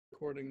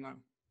Recording now.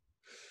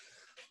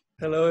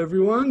 Hello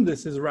everyone,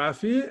 this is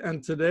Rafi,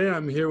 and today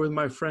I'm here with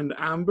my friend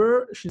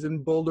Amber. She's in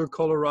Boulder,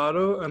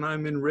 Colorado, and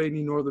I'm in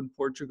rainy northern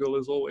Portugal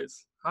as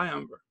always. Hi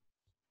Amber.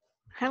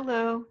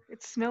 Hello,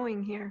 it's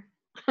snowing here.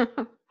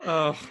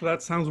 Oh,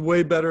 that sounds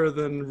way better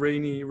than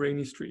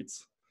rainy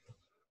streets.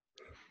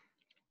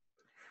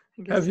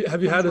 Have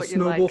you had a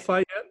snowball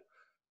fight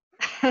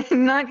yet?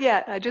 Not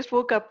yet. I just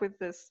woke up with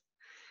this,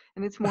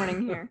 and it's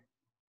morning here.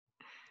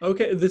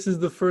 Okay, this is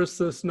the first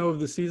snow of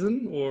the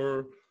season,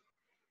 or?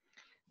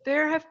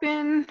 There have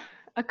been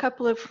a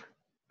couple of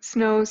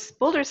snows.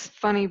 Boulder's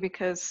funny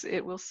because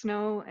it will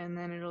snow and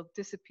then it'll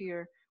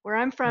disappear. Where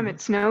I'm from, it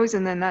snows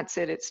and then that's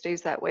it. It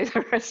stays that way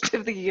the rest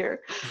of the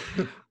year.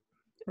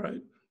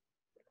 Right.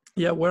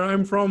 Yeah, where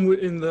I'm from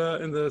in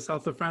the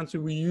south of France,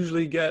 we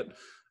usually get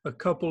a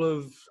couple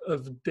of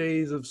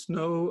days of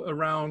snow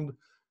around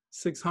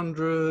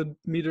 600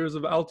 meters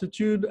of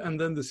altitude, and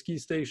then the ski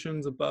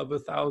stations above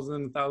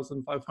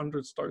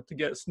 1,500 start to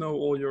get snow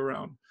all year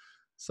round.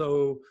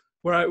 So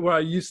where I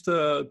used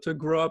to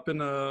grow up in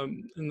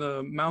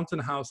the mountain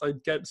house,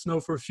 I'd get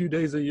snow for a few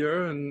days a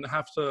year and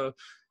have to,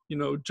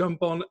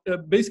 jump on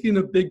basically in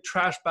a big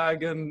trash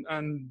bag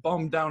and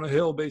bomb down a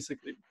hill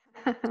basically.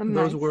 Nice.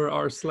 Those were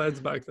our sleds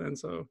back then.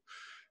 So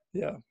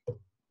yeah,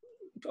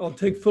 I'll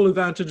take full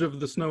advantage of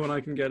the snow when I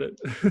can get it.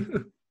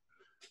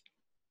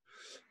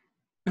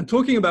 And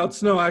talking about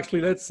snow, actually,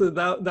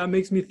 that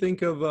makes me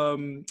think of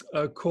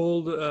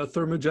cold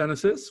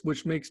thermogenesis,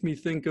 which makes me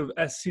think of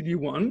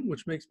SCD1,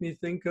 which makes me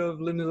think of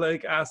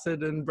linoleic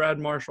acid and Brad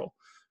Marshall.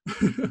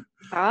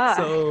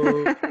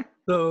 So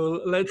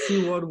let's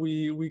see what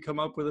we come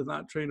up with in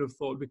that train of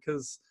thought,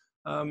 because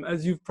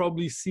as you've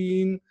probably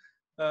seen,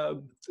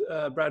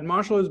 Brad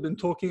Marshall has been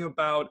talking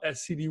about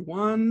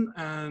SCD1,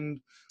 and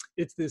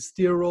it's this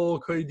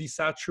sterol-CoA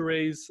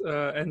desaturase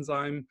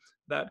enzyme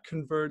that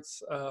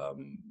converts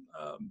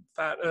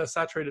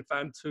saturated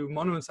fat to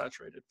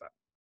monounsaturated fat.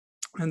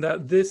 And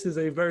that this is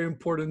a very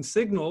important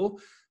signal,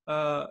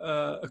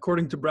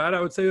 according to Brad,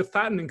 I would say a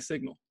fattening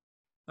signal,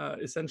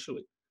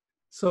 essentially.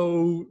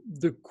 So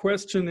the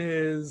question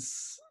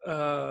is,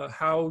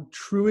 how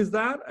true is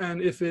that?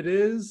 And if it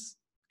is,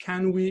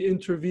 can we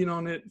intervene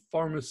on it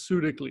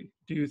pharmaceutically,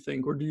 do you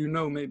think? Or do you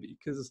know maybe?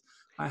 Because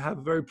I have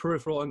a very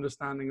peripheral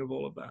understanding of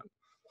all of that.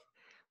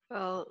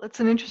 Well, that's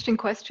an interesting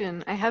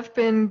question. I have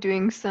been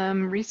doing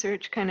some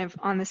research kind of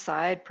on the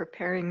side,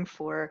 preparing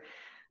for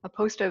a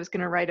post I was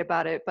going to write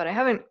about it, but I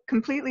haven't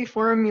completely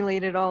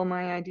formulated all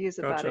my ideas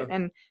about it.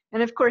 And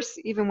of course,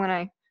 even when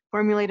I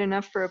formulate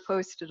enough for a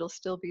post, it'll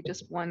still be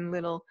just one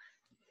little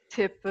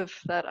tip of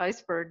that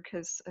iceberg,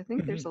 because I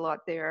think there's a lot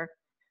there.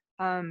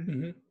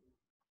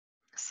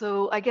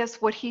 So I guess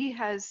what he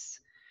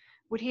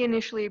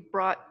initially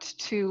brought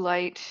to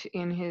light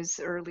in his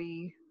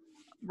early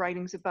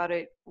writings about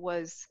it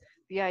was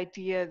the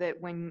idea that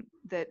when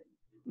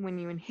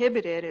you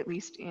inhibit it, at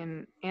least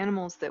in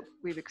animals that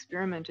we've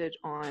experimented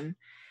on,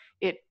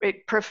 it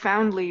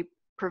profoundly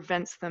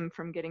prevents them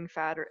from getting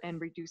fat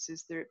and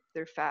reduces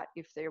their fat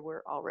if they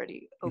were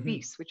already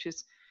obese, which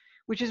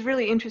is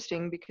really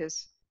interesting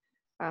because,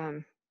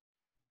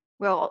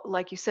 well,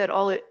 like you said,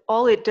 all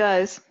it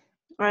does,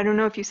 or I don't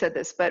know if you said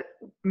this, but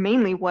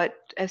mainly what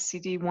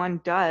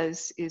SCD1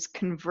 does is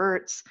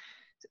converts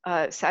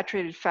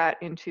saturated fat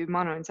into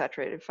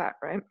monounsaturated fat,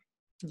 right?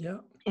 Yeah.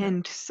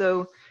 And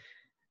so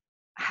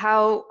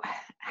how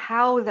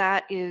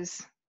that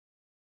is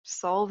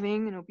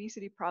solving an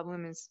obesity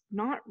problem is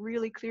not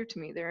really clear to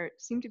me. There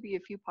seem to be a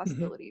few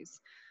possibilities.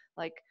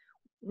 Like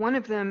one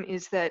of them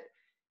is that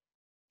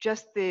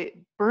just the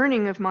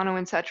burning of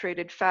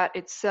monounsaturated fat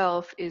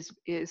itself is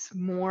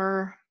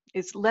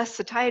less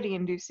satiety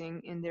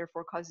inducing and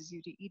therefore causes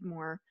you to eat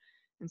more.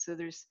 And so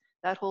there's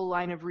that whole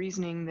line of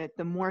reasoning that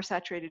the more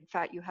saturated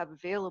fat you have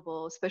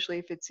available, especially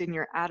if it's in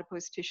your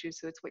adipose tissue,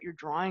 so it's what you're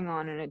drawing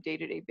on a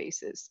day-to-day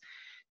basis,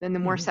 then the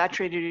more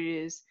saturated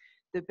it is,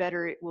 the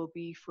better it will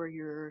be for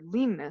your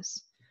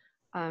leanness.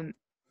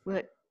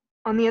 But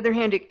on the other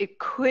hand, it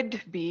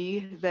could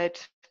be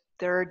that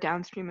there are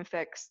downstream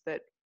effects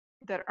that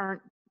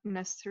aren't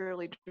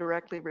necessarily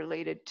directly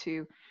related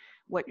to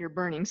what you're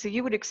burning. So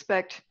you would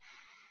expect,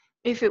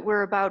 if it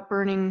were about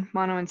burning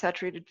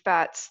monounsaturated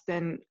fats,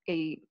 then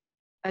a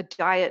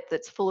diet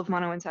that's full of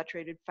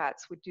monounsaturated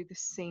fats would do the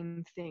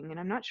same thing. And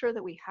I'm not sure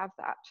that we have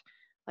that.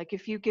 Like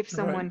if you give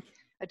someone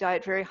a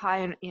diet very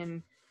high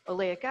in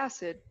oleic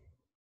acid,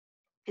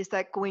 is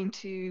that going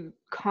to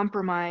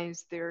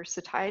compromise their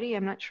satiety?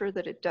 I'm not sure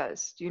that it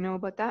does. Do you know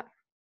about that?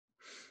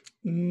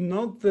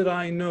 Not that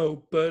I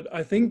know, but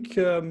I think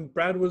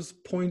Brad was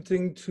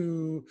pointing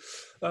to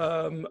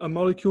a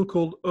molecule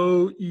called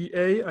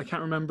OEA. I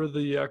can't remember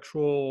the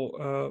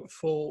actual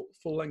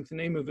full-length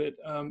name of it.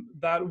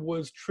 That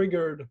was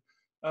triggered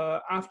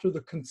after the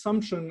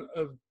consumption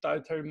of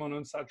dietary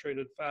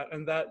monounsaturated fat,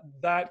 and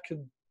that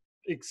could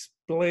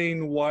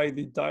explain why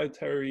the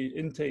dietary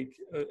intake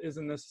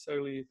isn't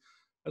necessarily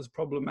as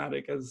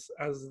problematic as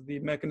the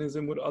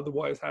mechanism would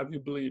otherwise have you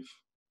believe.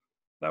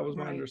 That was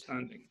my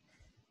understanding.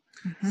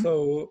 Mhm.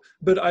 So,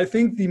 but I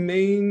think the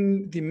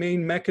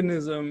main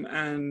mechanism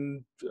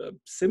and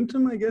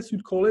symptom, I guess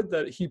you'd call it,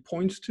 that he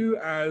points to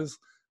as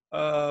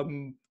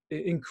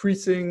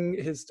increasing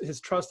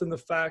his trust in the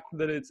fact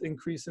that it's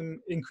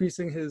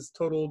increasing his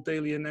total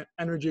daily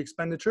energy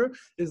expenditure,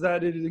 is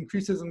that it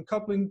increases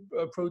uncoupling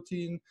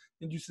protein,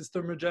 induces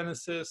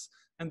thermogenesis,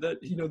 and that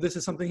this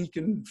is something he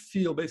can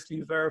feel,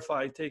 basically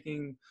verify,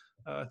 taking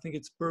I think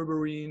it's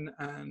berberine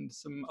and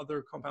some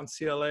other compound,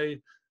 CLA.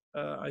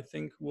 I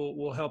think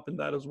will help in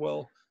that as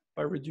well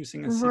by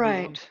reducing SCD1.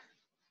 Right.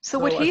 So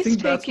what So I he's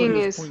think that's what he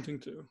taking was is pointing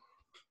to.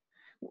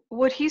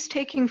 what he's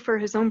taking for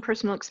his own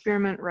personal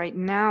experiment right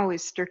now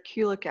is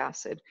sterculic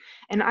acid.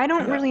 And I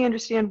don't Yeah. really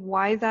understand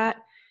why that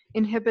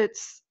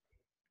inhibits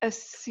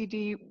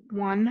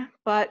SCD1,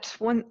 but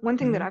one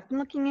thing that Hmm. I've been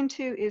looking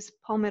into is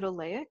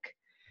palmitoleic,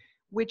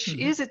 which Hmm.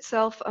 is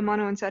itself a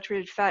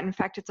monounsaturated fat. In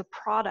fact, it's a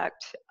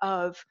product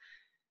of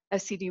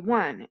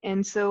SCD1.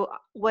 And so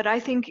what I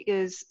think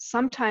is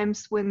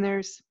sometimes when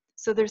there's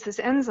this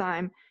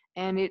enzyme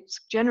and it's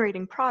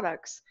generating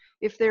products,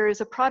 if there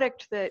is a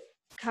product that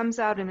comes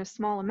out in a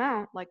small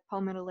amount, like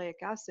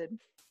palmitoleic acid,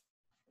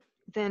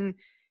 then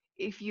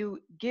if you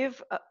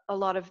give a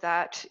lot of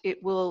that,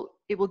 it will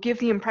give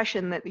the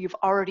impression that you've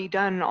already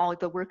done all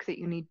the work that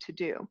you need to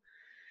do.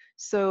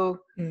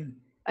 So Mm.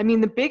 I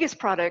mean, the biggest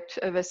product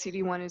of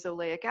SCD1 is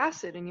oleic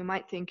acid, and you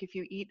might think if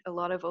you eat a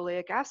lot of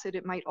oleic acid,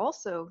 it might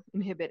also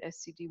inhibit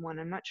SCD1.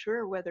 I'm not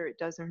sure whether it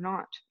does or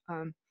not.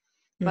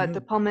 But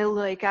the Hmm.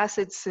 palmitoleic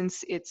acid,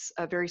 since it's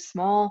a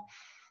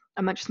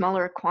much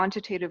smaller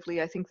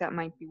quantitatively, I think that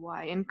might be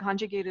why. And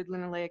conjugated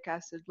linoleic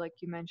acid, like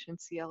you mentioned,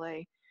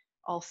 CLA,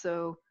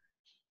 also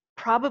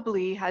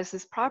probably has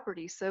this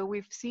property. So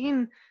we've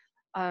seen,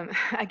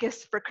 I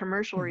guess for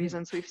commercial Hmm.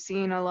 reasons, we've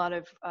seen a lot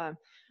of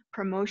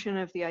promotion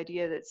of the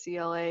idea that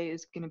CLA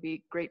is going to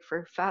be great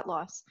for fat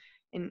loss.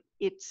 And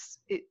it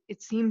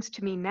seems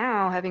to me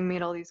now, having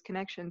made all these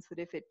connections, that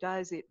if it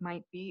does, it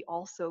might be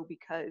also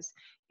because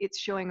it's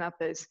showing up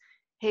as,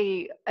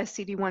 hey,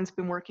 SCD1's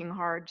been working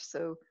hard,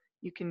 so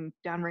you can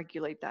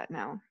downregulate that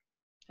now.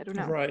 I don't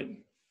know. Right.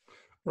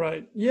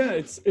 Right. Yeah,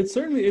 it's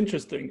certainly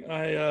interesting.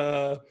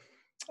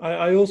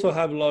 I also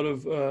have a lot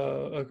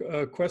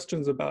of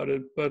questions about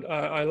it, but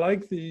I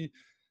like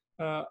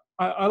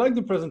I like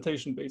the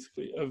presentation,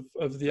 basically,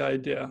 of the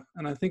idea,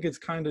 and I think it's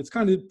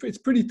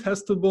pretty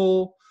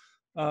testable.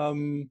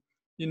 Um,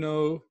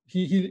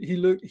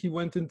 he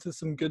went into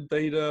some good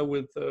data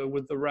with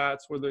the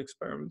rats where the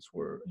experiments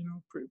were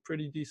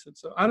pretty decent.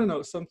 So I don't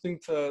know, something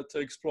to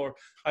explore.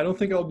 I don't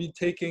think I'll be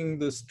taking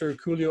the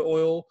sterculia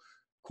oil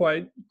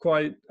quite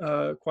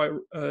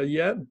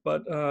yet,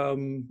 but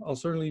I'll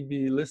certainly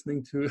be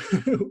listening to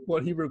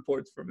what he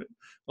reports from it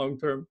long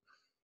term.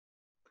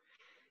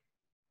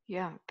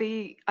 Yeah,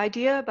 the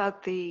idea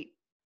about the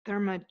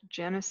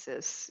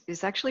thermogenesis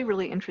is actually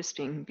really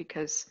interesting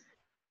because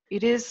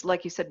it is,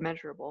 like you said,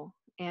 measurable.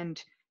 And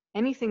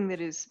anything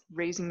that is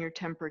raising your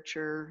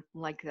temperature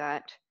like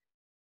that,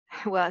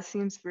 well, it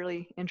seems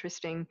really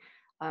interesting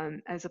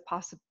as a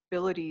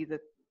possibility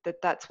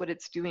that that's what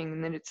it's doing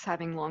and that it's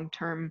having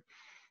long-term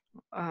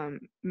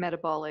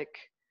metabolic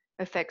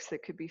effects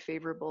that could be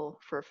favorable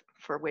for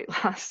weight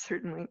loss,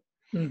 certainly.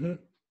 Hmm.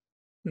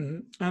 Hmm.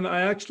 And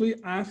I actually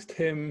asked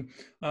him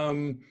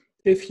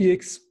if he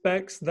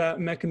expects that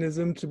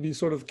mechanism to be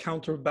sort of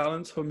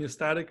counterbalanced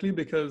homeostatically,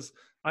 because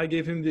I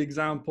gave him the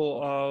example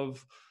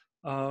of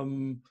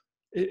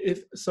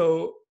if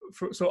so.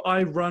 So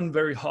I run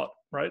very hot,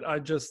 right? I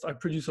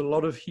produce a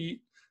lot of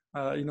heat.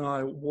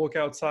 I walk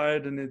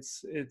outside and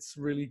it's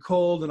really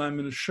cold, and I'm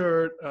in a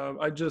shirt.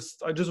 I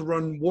just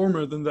run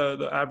warmer than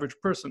the average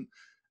person.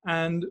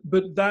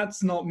 But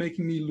that's not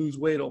making me lose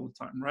weight all the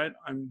time, right?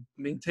 I'm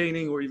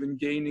maintaining or even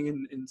gaining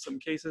in some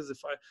cases if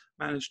I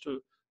manage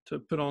to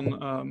put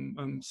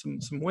on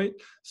some weight.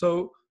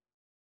 So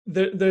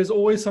there's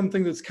always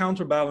something that's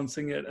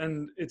counterbalancing it,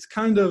 and it's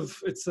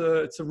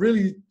a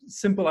really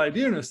simple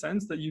idea in a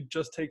sense, that you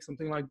just take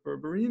something like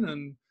berberine,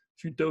 and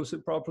if you dose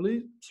it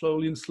properly,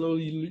 slowly and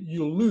slowly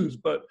you'll lose.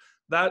 But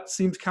that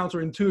seems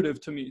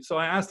counterintuitive to me. So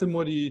I asked him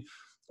what he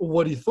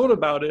thought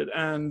about it,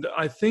 and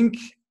I think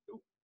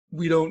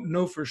we don't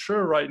know for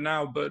sure right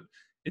now, but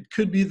it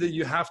could be that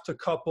you have to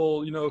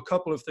couple, a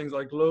couple of things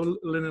like low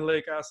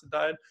linoleic acid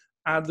diet,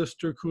 add the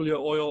sterculia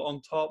oil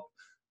on top.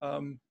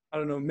 I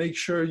don't know, make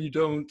sure you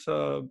don't,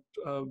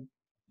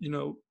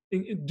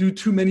 do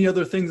too many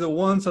other things at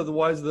once.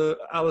 Otherwise, the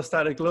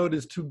allostatic load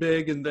is too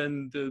big, and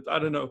then the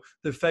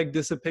effect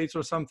dissipates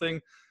or something.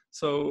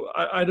 So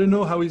I don't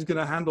know how he's going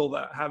to handle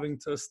that, having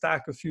to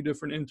stack a few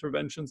different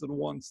interventions at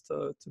once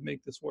to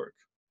make this work.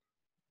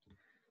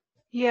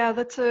 Yeah,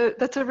 that's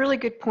a really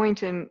good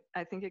point, and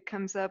I think it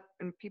comes up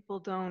and people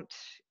don't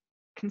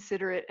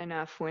consider it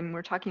enough when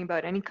we're talking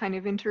about any kind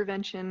of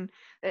intervention.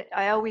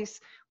 I always,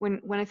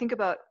 when I think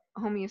about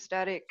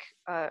homeostatic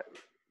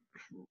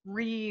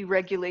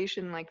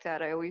re-regulation like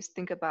that, I always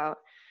think about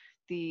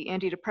the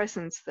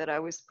antidepressants that I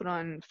was put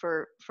on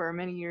for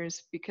many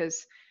years,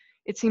 because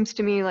it seems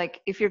to me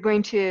like if you're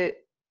going to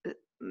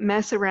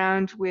mess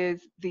around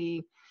with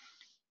the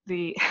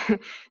the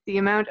the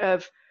amount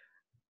of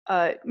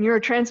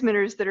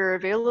neurotransmitters that are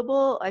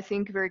available, I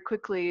think very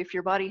quickly, if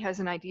your body has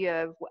an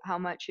idea of how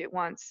much it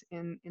wants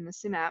in the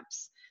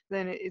synapse,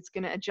 then it's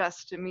going to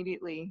adjust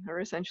immediately, or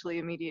essentially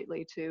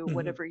immediately, to Mhm.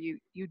 whatever you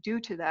do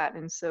to that.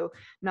 And so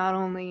not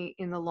only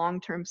in the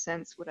long-term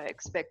sense would I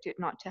expect it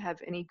not to have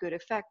any good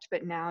effect,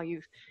 but now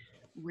you've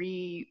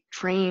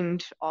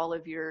retrained all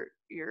of your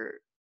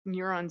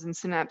neurons and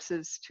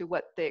synapses to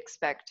what they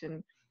expect,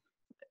 and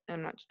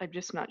I'm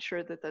just not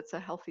sure that that's a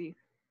healthy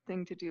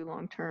thing to do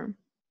long term.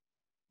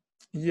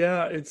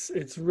 Yeah,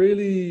 it's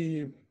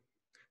really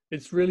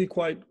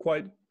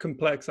quite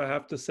complex, I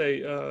have to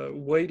say.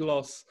 Weight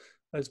loss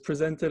is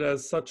presented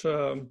as such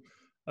a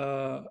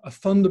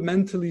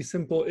fundamentally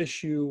simple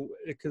issue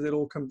because it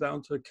all comes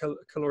down to a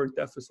caloric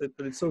deficit,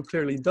 but it so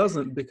clearly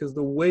doesn't, because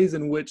the ways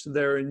in which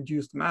they're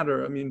induced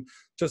matter. I mean,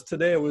 just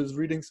today I was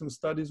reading some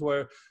studies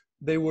where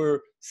they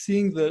were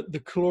seeing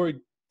the caloric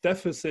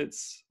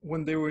deficits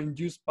when they were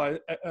induced by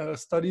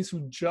studies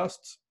who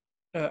just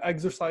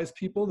exercise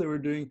people. They were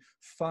doing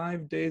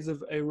 5 days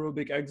of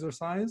aerobic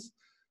exercise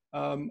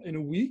in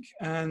a week,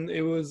 and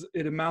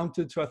it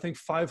amounted to, I think,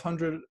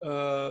 500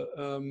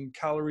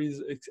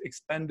 calories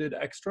expended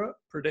extra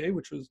per day,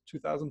 which was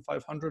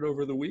 2,500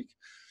 over the week.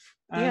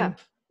 Yeah.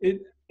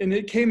 And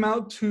it came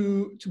out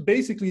to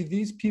basically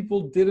these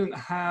people didn't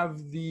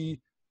have the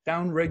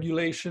down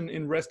regulation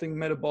in resting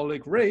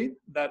metabolic rate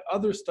that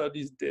other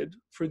studies did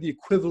for the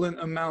equivalent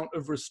amount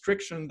of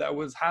restriction that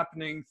was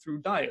happening through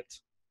diet.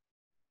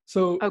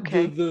 So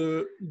Okay.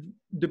 the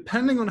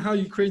depending on how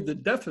you create the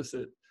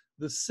deficit,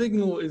 the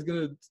signal is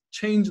going to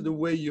change the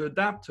way you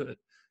adapt to it.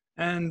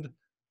 And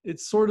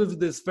it's sort of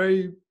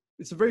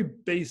it's a very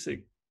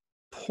basic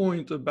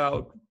point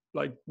about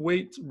like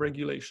weight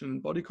regulation,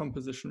 body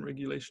composition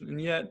regulation.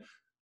 And yet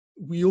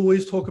we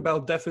always talk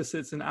about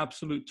deficits in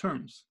absolute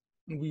terms.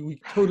 And we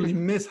totally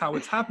miss how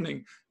it's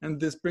happening. And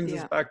this brings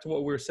us Yeah. back to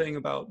what we were saying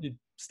about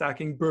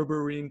stacking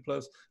berberine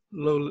plus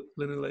low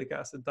linoleic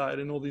acid diet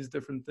and all these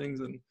different things.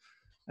 And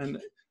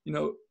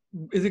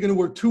is it going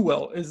to work too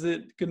well? Is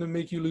it going to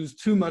make you lose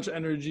too much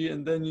energy,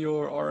 and then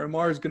your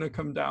RMR is going to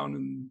come down,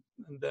 and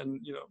then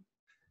you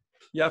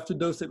have to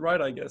dose it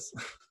right, I guess.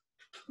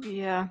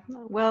 Yeah.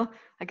 Well,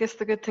 I guess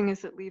the good thing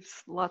is it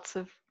leaves lots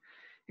of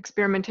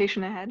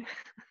experimentation ahead.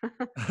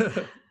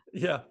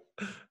 Yeah,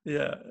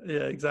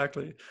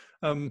 exactly.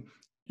 Um,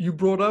 you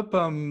brought up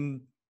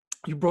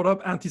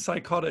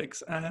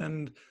antipsychotics,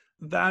 and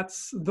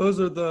those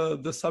are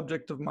the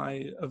subject of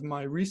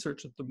my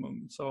research at the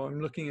moment. So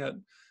I'm looking at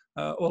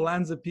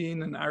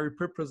olanzapine and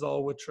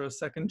aripiprazole, which are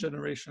second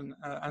generation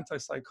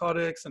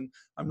antipsychotics, and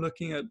I'm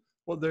looking at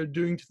what they're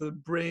doing to the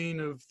brain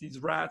of these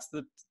rats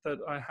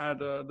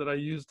that I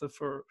used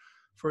for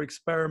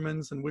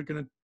experiments, and we're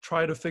going to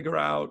try to figure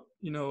out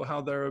how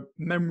their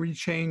memory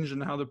change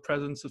and how the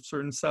presence of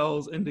certain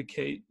cells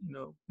indicate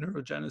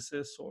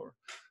neurogenesis or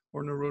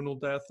neuronal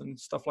death and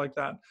stuff like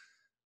that.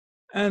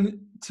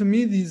 And to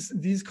me,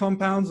 these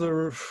compounds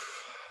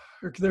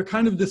they're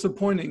kind of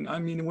disappointing. I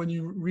mean, when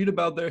you read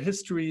about their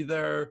history,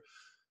 they're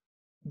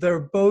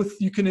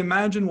both, you can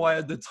imagine why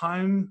at the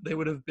time they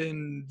would have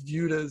been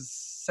viewed as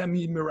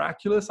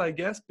semi-miraculous, I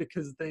guess,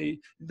 because they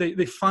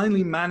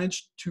finally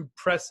managed to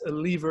press a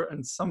lever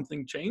and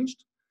something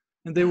changed.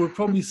 And they were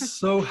probably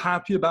so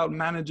happy about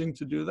managing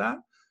to do that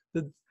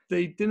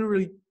they didn't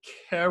really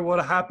care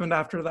what happened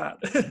after that.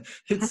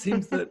 It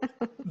seems that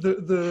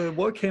the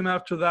what came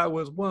after that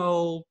was,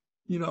 well,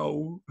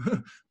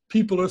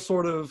 people are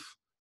sort of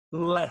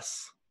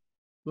less,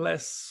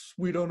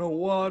 we don't know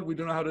we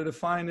don't know how to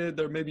define it.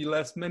 There may be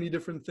many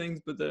different things,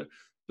 but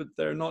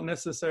they're not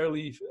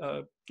necessarily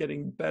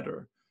getting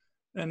better.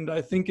 And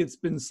I think it's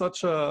been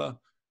such a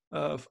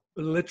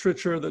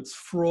literature that's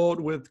fraught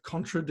with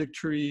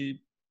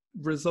contradictory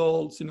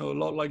results, a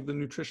lot like the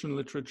nutrition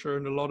literature,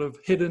 and a lot of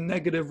hidden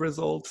negative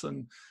results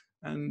and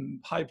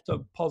hyped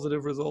up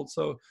positive results.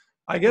 So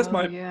I guess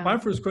my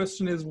first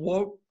question is,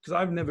 because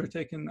I've never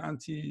taken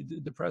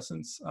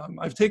antidepressants.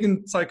 I've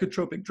taken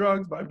psychotropic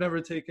drugs, but I've never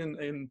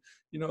taken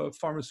a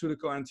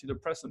pharmaceutical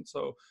antidepressant.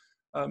 So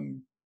let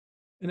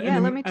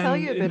me tell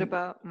you a bit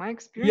about my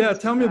experience. Yeah,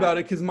 tell me about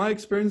it, because my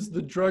experience,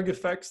 the drug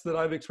effects that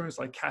I've experienced,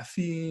 like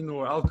caffeine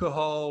or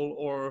alcohol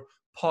or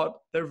pot,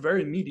 they're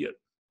very immediate.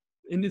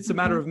 And it's a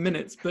matter of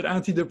minutes, but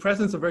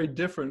antidepressants are very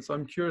different. So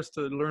I'm curious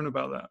to learn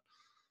about that.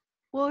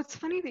 Well, it's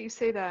funny that you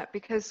say that,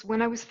 because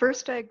when I was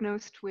first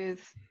diagnosed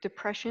with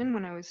depression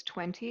when I was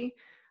 20,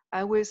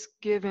 I was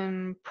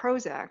given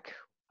Prozac,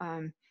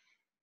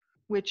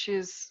 which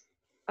is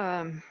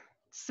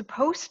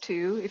supposed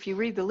to, if you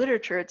read the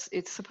literature,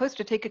 it's supposed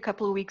to take a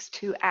couple of weeks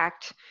to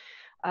act,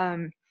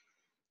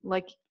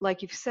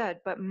 like you've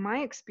said. But my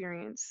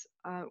experience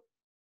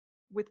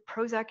with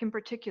Prozac in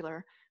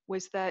particular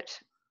was that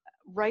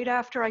right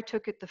after I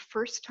took it the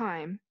first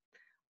time,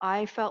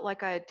 I felt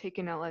like I had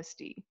taken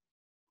LSD.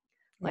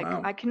 Like,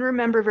 Wow. I can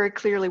remember very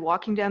clearly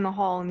walking down the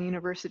hall in the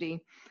university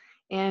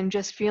and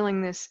just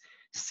feeling this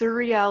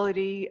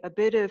surreality, a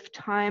bit of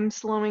time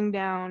slowing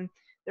down.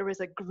 There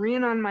was a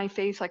grin on my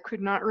face I could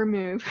not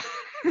remove.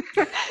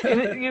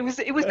 And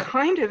it was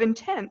kind of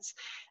intense.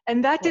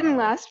 And that didn't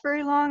Wow. last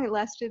very long. It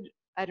lasted,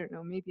 I don't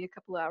know, maybe a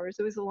couple hours.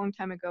 It was a long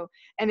time ago.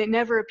 And it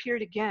never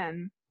appeared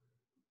again.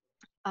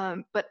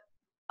 But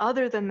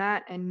other than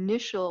that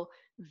initial,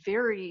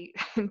 very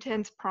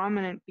intense,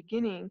 prominent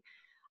beginning,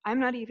 I'm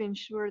not even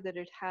sure that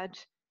it had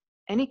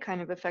any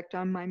kind of effect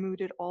on my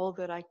mood at all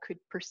that I could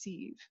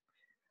perceive.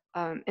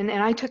 And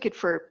I took it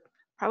for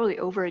probably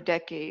over a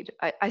decade.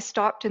 I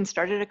stopped and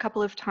started a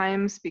couple of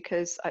times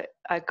because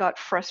I got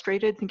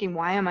frustrated thinking,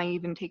 why am I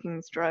even taking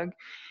this drug?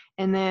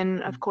 And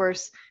then, of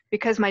course,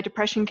 because my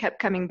depression kept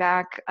coming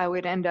back, I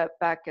would end up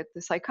back at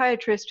the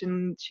psychiatrist,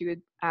 and she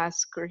would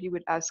ask, or he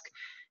would ask,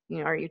 you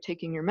know, are you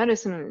taking your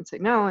medicine? And I'd say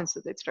no, and so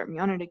they'd start me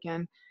on it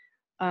again.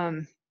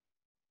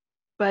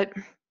 But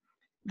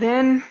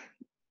then,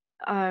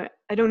 I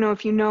don't know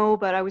if you know,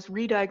 but I was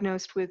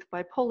re-diagnosed with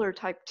bipolar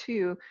type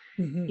 2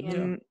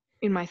 Yeah.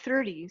 in my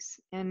 30s.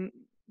 And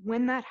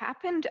when that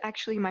happened,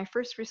 actually, my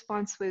first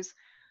response was,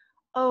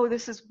 oh,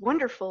 this is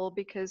wonderful,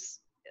 because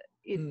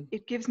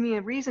it gives me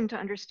a reason to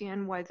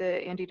understand why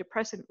the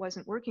antidepressant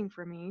wasn't working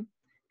for me,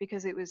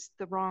 because it was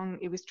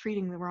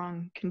treating the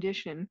wrong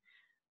condition.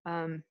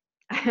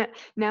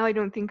 Now I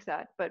don't think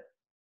that, but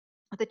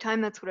at the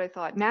time that's what I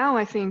thought. Now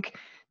I think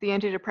the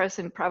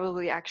antidepressant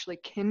probably actually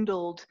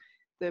kindled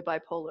the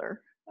bipolar.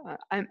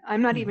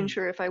 I'm not even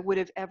sure if I would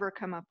have ever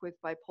come up with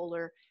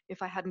bipolar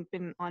if I hadn't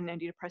been on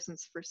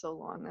antidepressants for so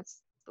long.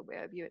 That's the way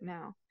I view it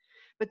now.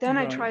 But then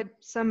I Right. tried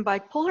some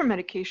bipolar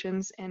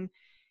medications, and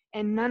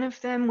none of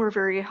them were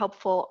very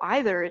helpful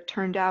either, it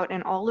turned out,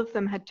 and all of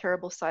them had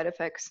terrible side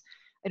effects.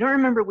 I don't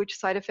remember which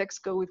side effects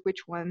go with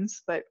which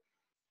ones, but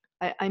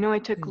I know I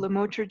took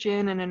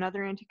lamotrigine and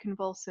another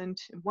anticonvulsant.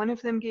 One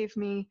of them gave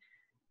me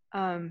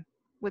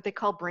what they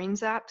call brain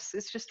zaps.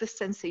 It's just this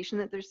sensation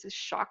that there's this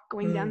shock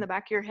going down the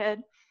back of your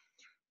head.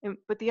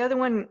 But the other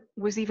one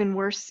was even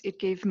worse. It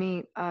gave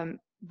me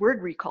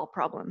word recall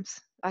problems.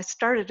 I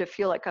started to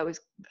feel like I was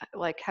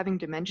like having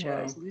dementia.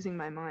 I was Wow. losing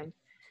my mind.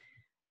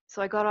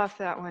 So I got off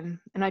that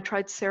one, and I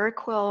tried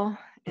Seroquel,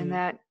 and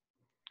that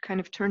kind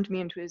of turned me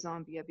into a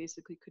zombie. I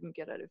basically couldn't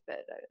get out of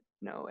bed. I had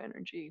no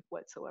energy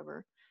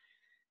whatsoever.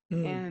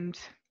 And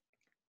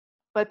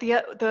but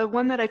the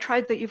one that I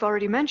tried that you've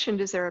already mentioned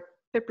is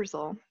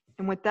aripiprazole,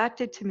 and what that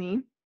did to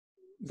me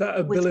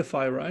That was,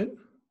 Abilify, right?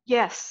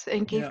 yes,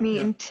 and gave Yeah. me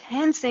Yeah.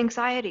 intense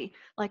anxiety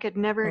like I'd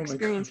never Oh my God.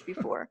 experienced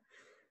before.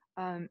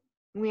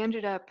 We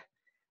ended up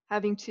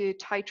having to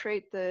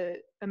titrate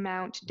the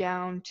amount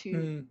down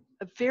to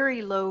a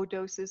very low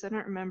doses. I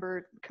don't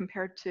remember,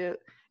 compared to,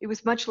 it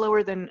was much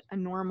lower than a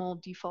normal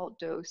default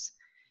dose.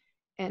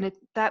 And at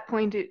that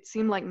point, it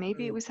seemed like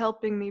maybe it was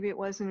helping, maybe it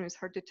wasn't. It was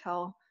hard to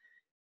tell.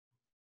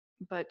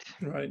 But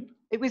Right.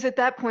 it was at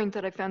that point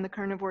that I found the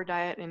carnivore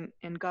diet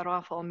and got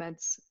off all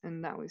meds,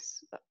 and that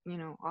was,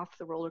 off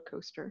the roller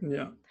coaster.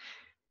 Yeah.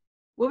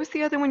 What was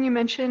the other one you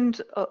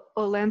mentioned?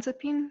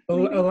 Olanzapine,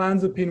 maybe?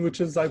 Olanzapine, which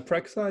is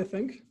Zyprexa, I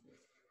think.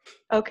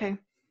 Okay.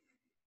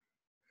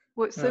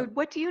 So Yeah.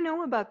 what do you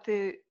know about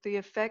the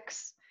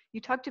effects?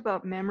 You talked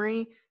about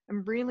memory.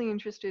 I'm really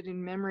interested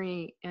in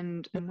memory,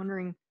 and I'm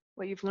wondering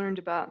what you've learned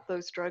about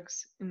those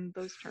drugs in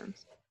those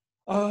terms.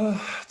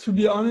 To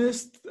be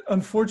honest,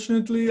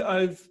 unfortunately,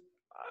 I'll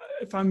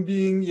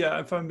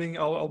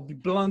be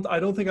blunt. I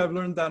don't think I've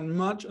learned that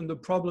much. And the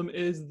problem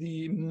is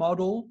the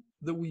model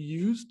that we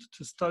used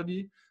to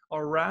study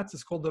our rats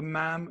is called the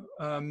MAM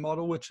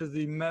model, which is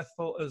the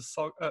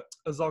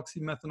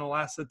azoxymethanol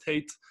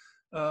acetate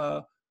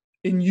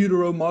in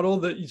utero model.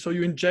 So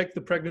you inject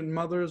the pregnant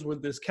mothers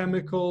with this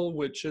chemical,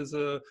 which is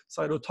a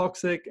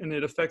cytotoxic, and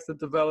it affects the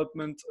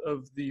development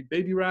of the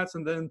baby rats,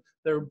 and then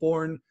they're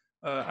born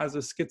as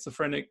a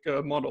schizophrenic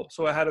model.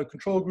 So I had a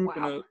control group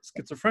and Wow. a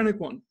schizophrenic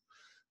one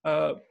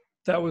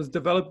that was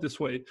developed this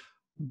way.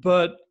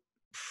 But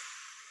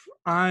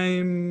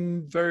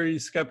I'm very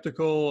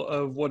skeptical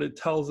of what it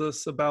tells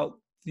us about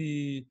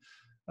the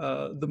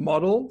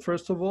model,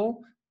 first of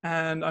all,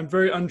 and I'm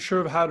very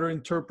unsure of how to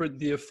interpret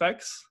the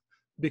effects,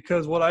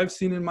 because what I've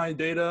seen in my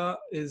data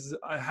is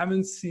I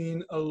haven't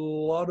seen a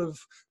lot of.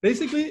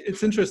 Basically,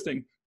 it's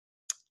interesting.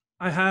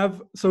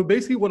 So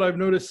basically what I've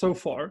noticed so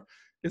far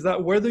is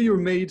that whether you're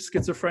made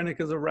schizophrenic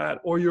as a rat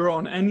or you're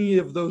on any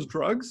of those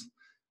drugs,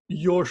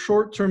 your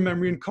short-term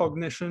memory and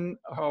cognition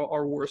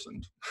are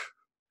worsened.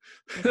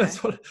 Okay.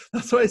 That's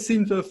what I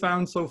seem to have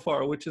found so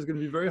far, which is going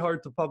to be very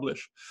hard to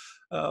publish.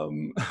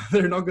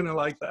 They're not going to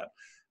like that.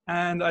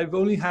 And I've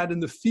only had in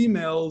the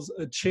females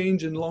a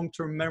change in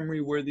long-term memory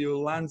where the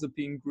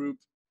olanzapine group,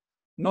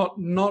 not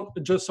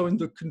just so in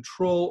the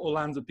control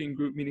olanzapine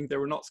group, meaning they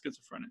were not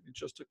schizophrenic, it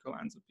just took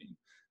olanzapine.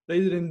 They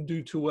didn't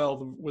do too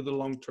well with the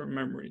long-term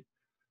memory.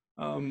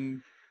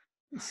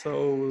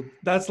 So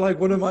that's like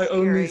one of my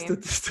only Scary.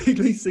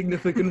 statistically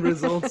significant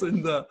results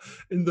in the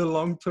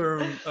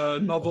long-term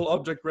novel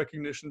object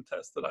recognition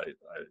test that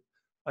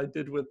I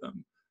did with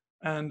them.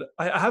 And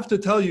I have to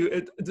tell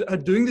you,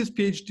 doing this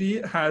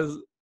PhD has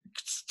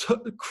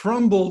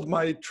crumbled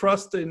my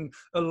trust in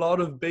a lot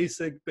of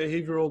basic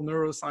behavioral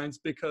neuroscience,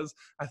 because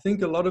I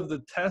think a lot of the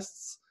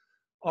tests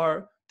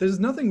there's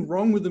nothing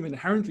wrong with them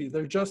inherently.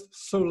 They're just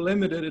so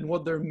limited in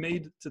what they're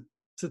made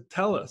to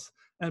tell us.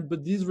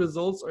 But these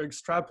results are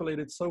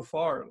extrapolated so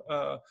far.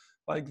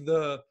 Like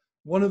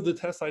one of the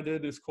tests I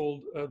did is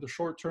called the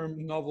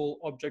short-term novel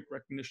object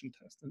recognition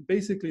test. And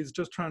basically it's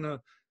just trying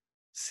to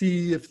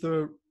see if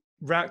the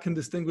rat can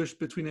distinguish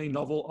between a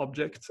novel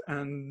object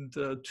and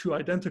two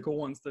identical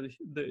ones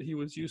that he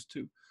was used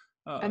to.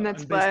 And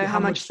that's and by basically how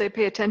much they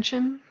pay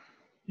attention?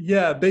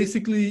 Yeah,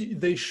 basically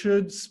they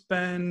should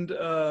spend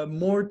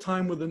more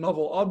time with a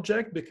novel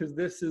object, because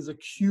this is a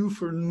cue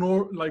for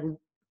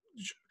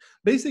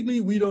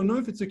basically we don't know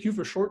if it's a cue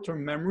for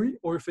short-term memory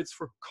or if it's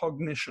for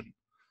cognition,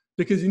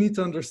 because you need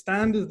to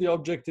understand if the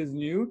object is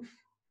new,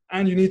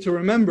 and you need to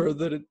remember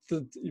that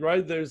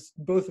right, there's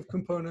both of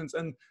components,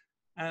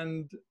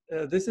 and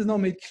this is not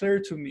made clear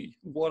to me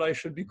what I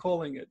should be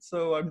calling it,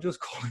 so I'm just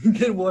calling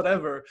it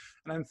whatever.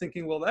 And I'm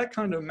thinking, well, that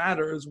kind of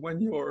matters when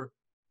you're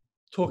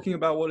talking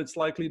about what it's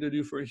likely to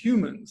do for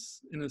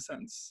humans, in a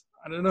sense.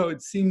 I don't know,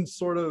 it seems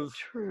sort of,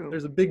 True.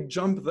 there's a big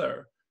jump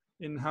there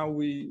in how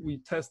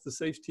we test the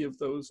safety of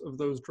those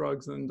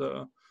drugs. And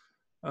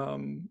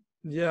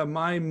yeah,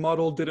 my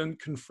model didn't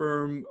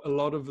confirm a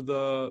lot of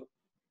the,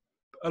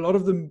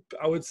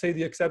 I would say,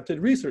 the accepted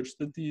research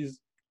that these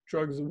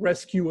drugs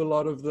rescue a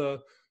lot of the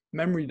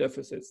memory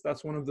deficits.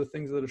 That's one of the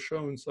things that is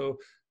shown. So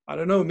I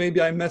don't know,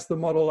 maybe I messed the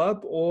model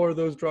up, or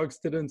those drugs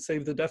didn't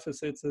save the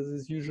deficits as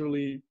is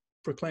usually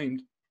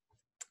proclaimed.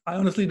 I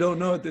honestly don't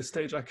know at this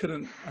stage. I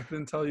couldn't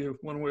tell you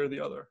one way or the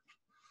other.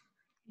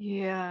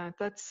 Yeah,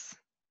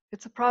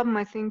 it's a problem,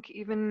 I think,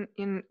 even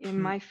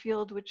in my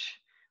field, which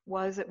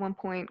was at one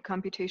point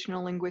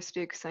computational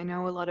linguistics. I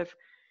know a lot of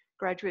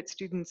graduate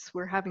students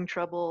were having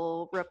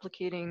trouble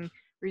replicating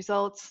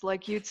results.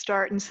 Like, you'd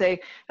start and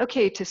say,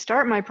 okay, to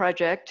start my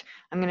project,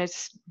 I'm going to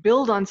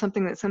build on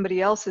something that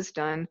somebody else has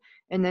done.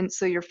 And then,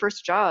 so your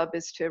first job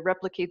is to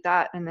replicate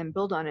that and then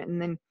build on it.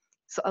 And then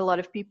so a lot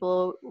of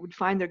people would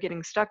find they're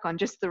getting stuck on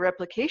just the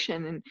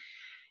replication.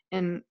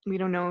 And we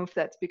don't know if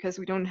that's because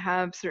we don't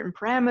have certain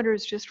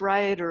parameters just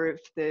right, or if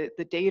the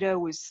data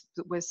was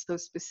so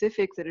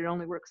specific that it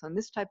only works on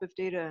this type of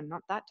data and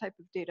not that type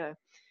of data.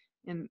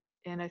 And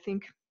I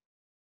think,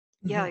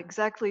 yeah,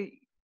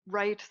 exactly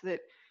right, that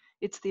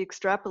it's the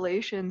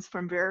extrapolations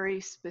from very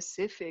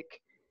specific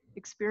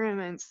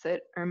experiments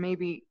that are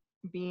maybe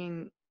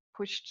being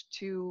pushed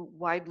too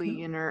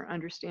widely in our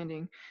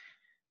understanding.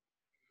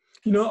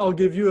 You know, I'll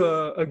give you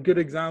a good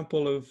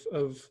example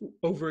of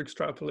over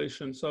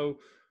extrapolation. So,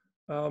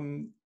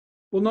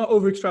 well, not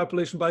over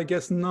extrapolation, but I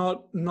guess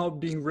not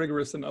being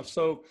rigorous enough.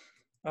 So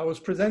I was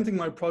presenting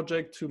my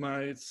project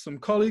to some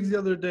colleagues the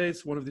other day.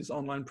 It's one of these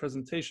online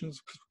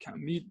presentations because we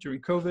can't meet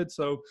during COVID.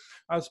 So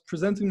I was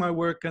presenting my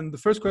work, and the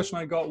first question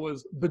I got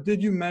was, but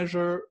did you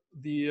measure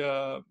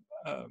the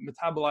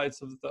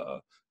metabolites of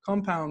the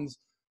compounds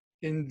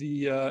in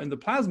the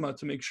plasma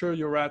to make sure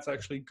your rats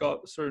actually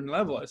got a certain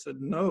level? I said,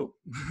 no,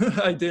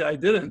 I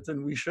didn't,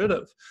 and we should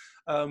have.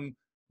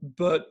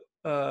 But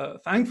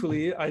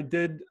thankfully, I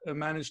did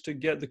manage to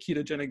get the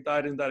ketogenic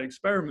diet in that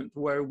experiment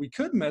where we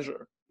could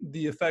measure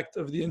the effect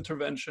of the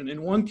intervention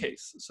in one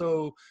case.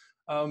 So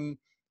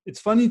it's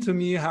funny to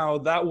me how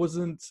that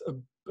wasn't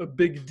a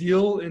big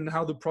deal in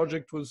how the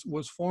project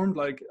was formed.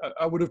 Like,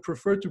 I would have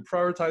preferred to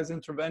prioritize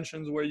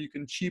interventions where you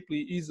can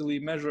cheaply, easily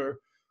measure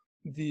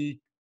the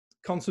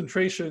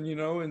concentration, you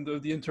know, in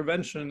the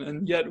intervention,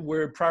 and yet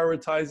we're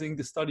prioritizing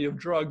the study of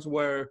drugs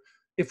where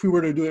if we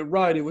were to do it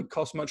right, it would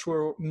cost much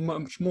more,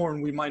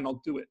 and we might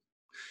not do it.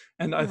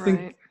 And I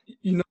think,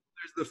 you know,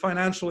 there's the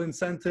financial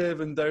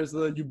incentive, and there's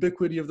the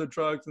ubiquity of the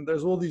drugs, and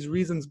there's all these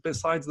reasons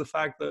besides the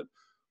fact that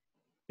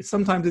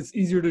sometimes it's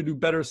easier to do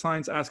better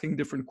science asking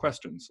different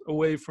questions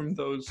away from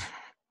those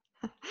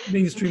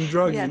mainstream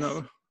drugs, Yes. you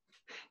know.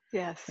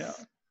 Yes. Yeah.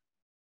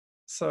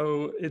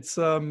 So it's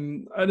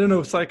I don't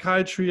know,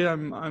 psychiatry.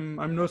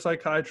 I'm no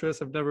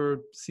psychiatrist. I've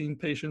never seen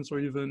patients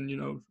or even, you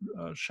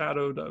know,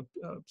 shadowed a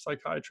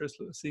psychiatrist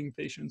seeing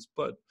patients.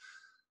 But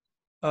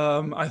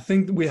I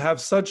think we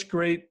have such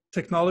great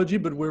technology,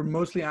 but we're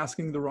mostly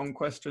asking the wrong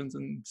questions.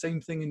 And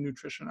same thing in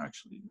nutrition,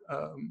 actually.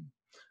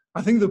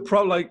 I think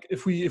like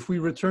if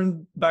we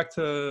jump back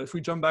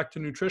to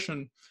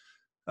nutrition,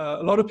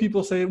 a lot of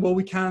people say, well,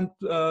 we can't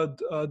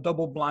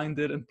double blind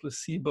it and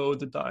placebo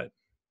the diet.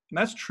 And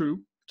that's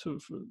true.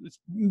 It's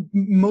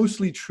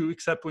mostly true,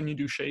 except when you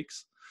do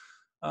shakes.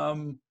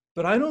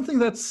 But I don't think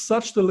that's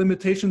such the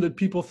limitation that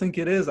people think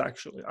it is,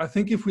 actually. I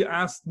think if we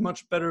asked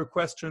much better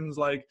questions,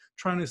 like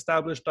trying to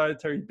establish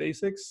dietary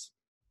basics,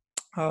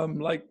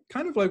 like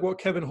kind of like what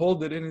Kevin Hall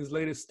did in his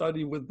latest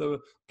study with the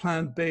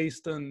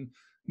plant-based and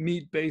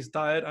meat-based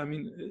diet. I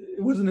mean,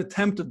 it was an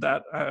attempt at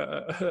that,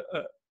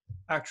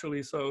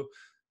 actually. So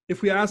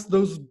if we ask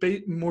those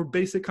more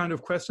basic kind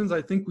of questions,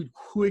 I think we'd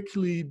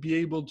quickly be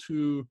able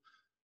to,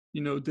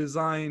 you know,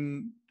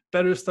 design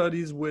better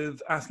studies with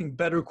asking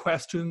better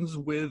questions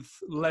with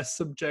less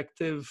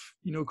subjective,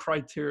 you know,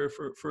 criteria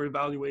for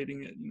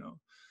evaluating it, you know.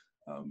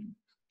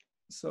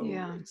 So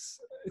yeah,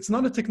 it's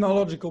not a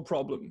technological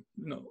problem,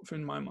 you know,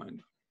 in my mind.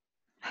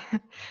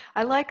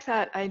 I like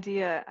that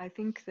idea. I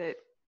think that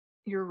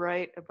you're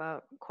right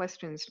about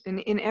questions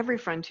in every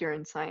frontier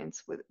in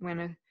science. When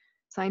a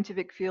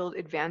scientific field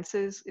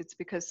advances, it's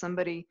because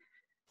somebody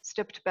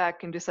stepped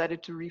back and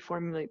decided to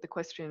reformulate the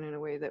question in a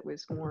way that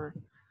was more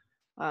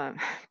uh,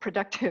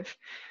 productive.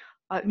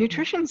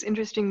 Nutrition's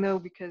interesting though,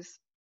 because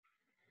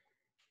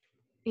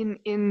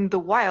in the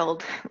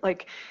wild,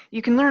 like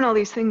you can learn all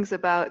these things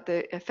about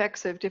the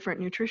effects of different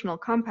nutritional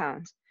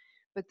compounds,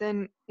 but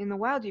then in the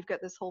wild you've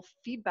got this whole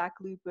feedback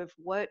loop of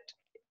what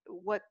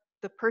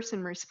the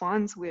person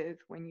responds with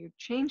when you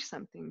change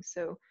something.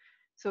 So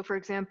for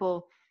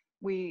example,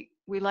 we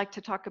like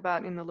to talk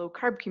about in the low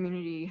carb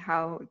community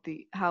how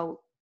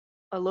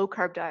a low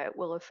carb diet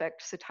will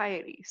affect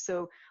satiety.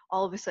 So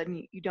all of a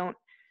sudden you don't,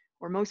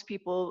 or most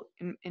people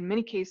in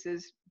many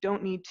cases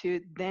don't need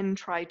to then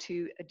try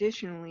to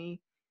additionally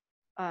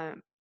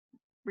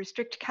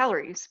restrict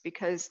calories,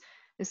 because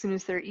as soon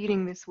as they're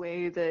eating this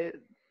way, the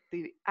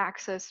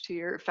access to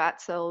your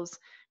fat cells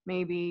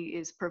maybe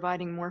is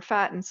providing more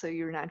fat, and so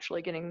you're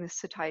naturally getting this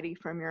satiety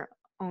from your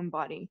own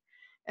body.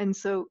 And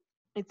so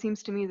it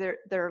seems to me there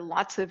are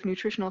lots of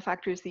nutritional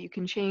factors that you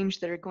can change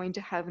that are going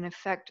to have an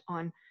effect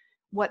on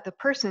what the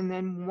person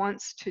then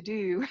wants to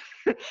do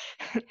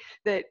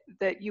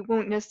that you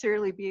won't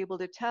necessarily be able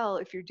to tell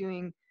if you're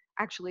doing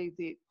actually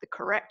the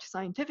correct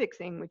scientific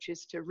thing, which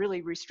is to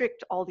really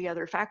restrict all the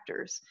other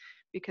factors.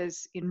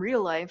 Because in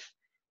real life,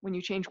 when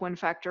you change one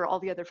factor, all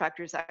the other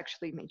factors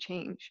actually may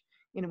change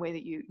in a way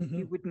that you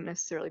wouldn't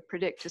necessarily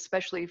predict,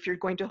 especially if you're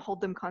going to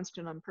hold them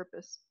constant on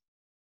purpose.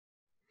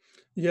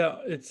 Yeah,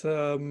 it's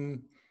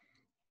I'm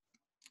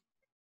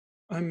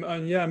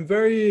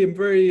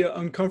very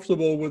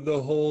uncomfortable with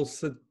the whole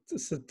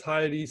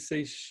satiety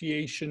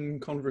satiation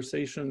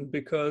conversation,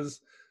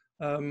 because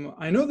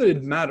I know that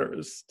it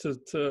matters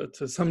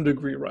to some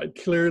degree, right?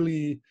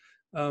 Clearly,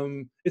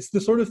 it's the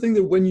sort of thing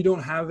that when you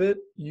don't have it,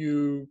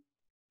 you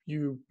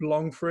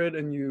long for it,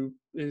 and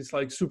it's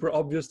like super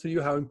obvious to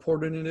you how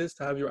important it is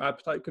to have your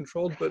appetite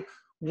controlled. But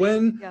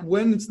when Yeah.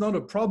 when it's not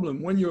a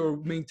problem, when you're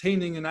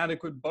maintaining an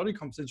adequate body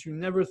composition, you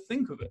never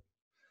think of it.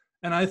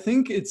 And I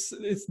think it's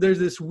there's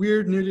this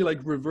weird, nearly like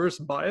reverse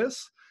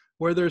bias,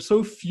 where there's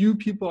so few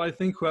people, I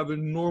think, who have a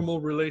normal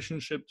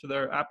relationship to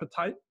their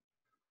appetite.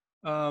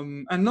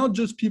 And not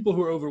just people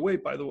who are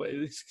overweight, by the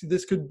way.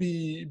 This could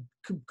be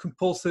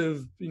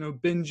compulsive,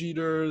 binge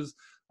eaters,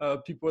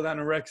 people with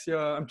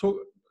anorexia. I'm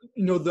talking,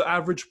 the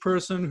average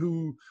person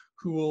who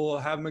will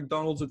have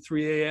McDonald's at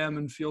 3 a.m.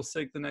 and feel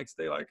sick the next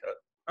day. Like,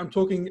 I'm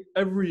talking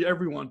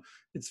everyone.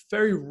 It's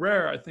very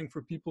rare, I think,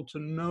 for people to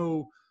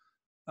know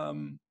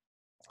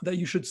that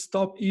you should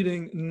stop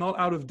eating, not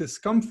out of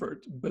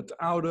discomfort, but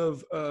out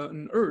of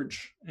an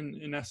urge,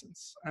 in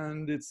essence.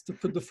 And it's to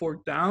put the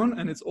fork down,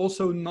 and it's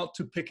also not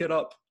to pick it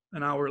up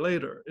an hour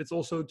later. It's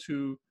also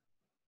to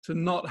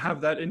not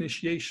have that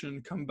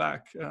initiation come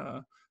back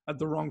at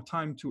the wrong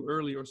time, too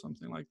early or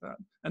something like that,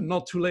 and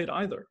not too late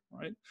either,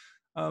 right?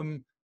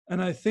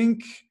 And I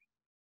think,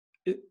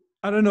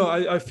 I don't know,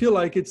 I feel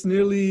like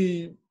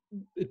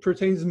it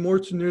pertains more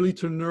to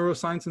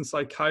neuroscience and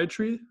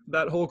psychiatry,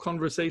 that whole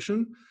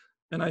conversation.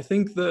 And I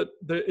think that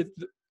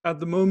at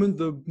the moment,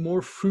 the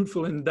more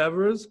fruitful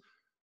endeavors,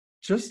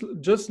 just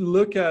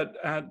look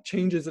at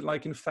changes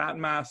in fat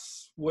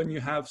mass when you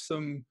have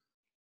some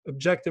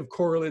objective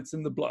correlates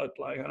in the blood,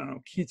 like, I don't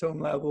know,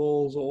 ketone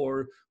levels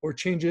or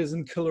changes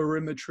in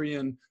calorimetry,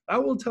 and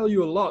that will tell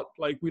you a lot.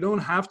 Like, we don't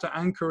have to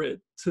anchor it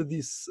to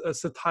this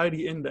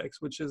satiety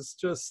index, which is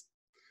just,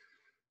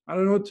 I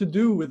don't know what to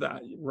do with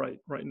that right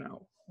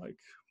now. Like,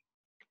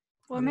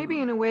 Well, maybe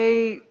in a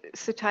way,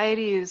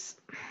 satiety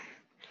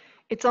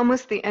it's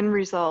almost the end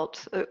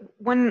result.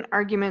 One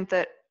argument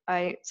that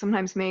I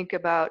sometimes make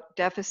about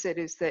deficit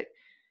is that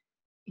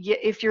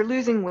if you're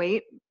losing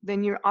weight,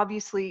 then you're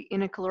obviously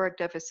in a caloric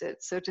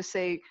deficit. So to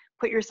say,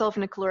 put yourself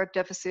in a caloric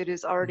deficit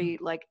is already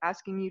like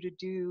asking you to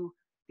do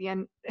the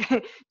end,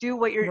 do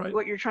what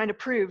you're trying to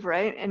prove,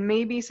 right? And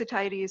maybe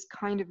satiety is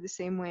kind of the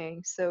same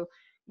way. So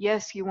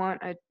yes, you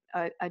want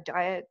a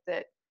diet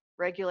that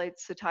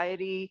regulates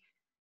satiety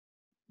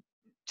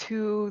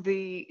to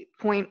the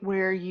point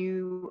where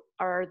you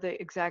are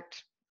the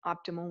exact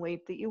optimal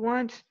weight that you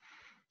want,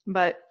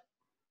 but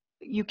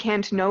you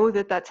can't know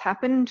that that's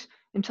happened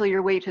until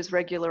your weight has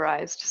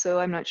regularized. So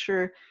I'm not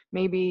sure,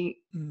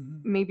 maybe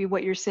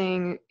what you're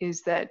saying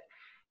is that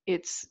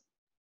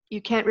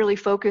you can't really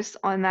focus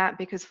on that,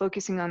 because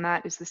focusing on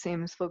that is the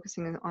same as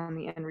focusing on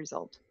the end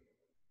result.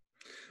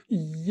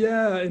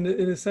 Yeah, in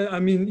a sense. I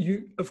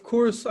mean, of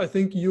course, I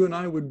think you and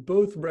I would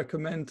both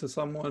recommend to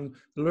someone,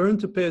 learn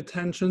to pay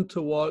attention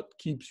to what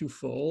keeps you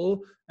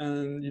full,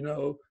 and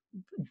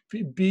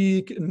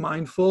be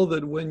mindful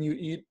that when you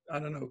eat, I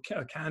don't know,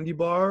 a candy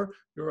bar,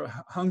 you're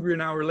hungry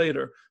an hour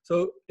later.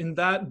 So in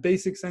that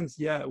basic sense,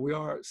 yeah, we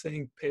are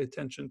saying pay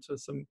attention to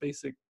some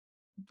basic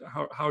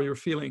how you're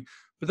feeling,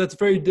 but that's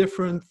very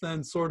different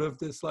than sort of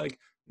this like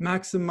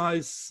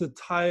maximize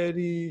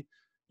satiety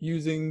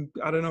using,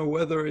 I don't know,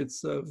 whether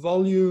it's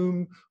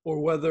volume or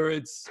whether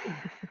it's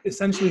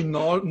essentially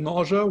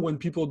nausea when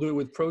people do it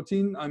with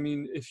protein. I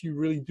mean, if you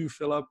really do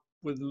fill up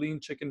with lean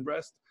chicken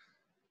breast,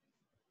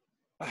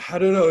 I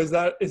don't know, is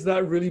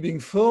that really being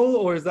full,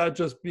 or is that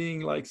just being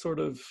like sort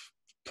of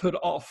put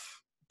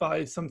off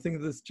by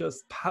something that's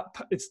just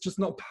it's just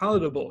not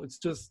palatable. It's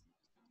just,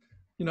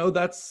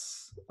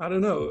 that's, I don't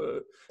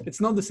know.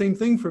 It's not the same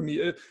thing for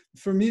me.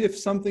 For me, if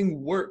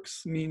something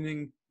works,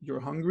 meaning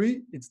you're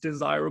hungry, it's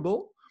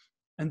desirable,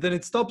 and then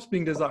it stops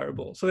being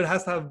desirable. So it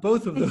has to have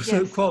both of those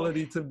Yes.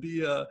 quality to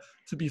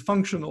be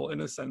functional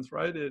in a sense,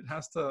 right? It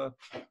has to.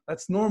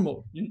 That's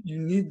normal. You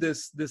need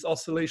this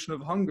oscillation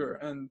of hunger,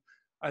 and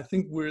I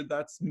think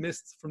that's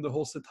missed from the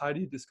whole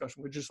satiety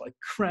discussion. We're just like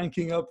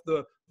cranking up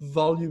the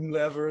volume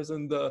levers,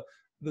 and the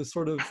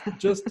sort of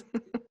just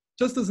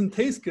doesn't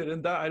taste good.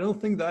 And that I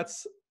don't think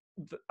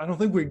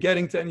we're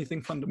getting to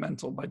anything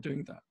fundamental by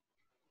doing that.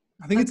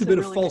 I think it's a bit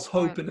of false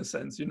hope in a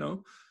sense,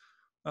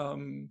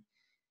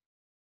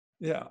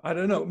 yeah, I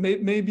don't know.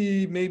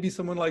 Maybe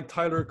someone like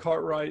Tyler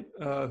Cartwright,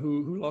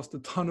 who lost a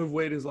ton of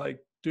weight, is like,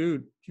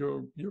 dude,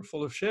 you're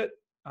full of shit.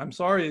 I'm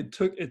sorry.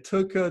 It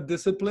took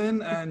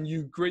discipline, and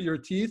you grit your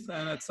teeth.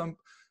 And at some,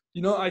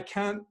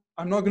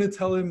 I'm not going to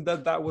tell him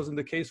that wasn't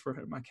the case for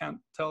him. I can't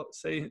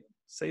say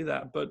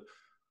that. But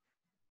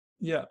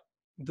yeah,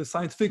 the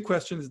scientific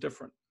question is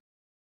different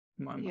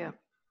in my mind. Yeah.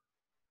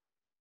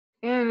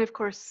 And of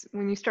course,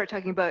 when you start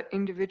talking about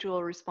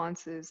individual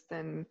responses,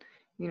 then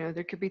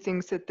there could be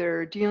things that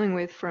they're dealing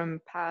with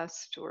from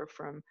past, or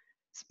from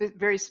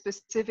very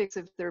specifics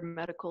of their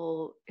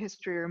medical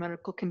history or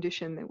medical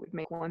condition that would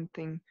make one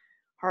thing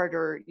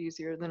harder or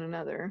easier than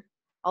another.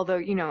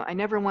 Although, I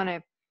never want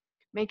to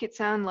make it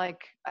sound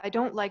like I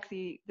don't like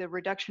the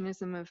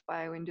reductionism of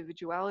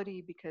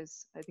bioindividuality,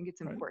 because I think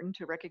it's important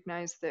to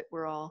recognize that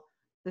we're all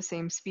the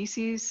same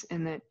species,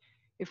 and that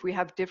if we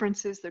have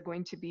differences, they're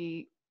going to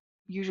be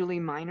usually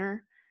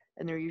minor,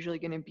 and they're usually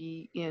going to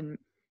be in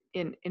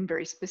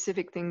very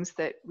specific things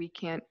that we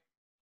can't,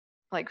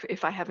 like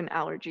if I have an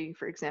allergy,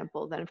 for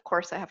example, then of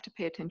course I have to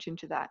pay attention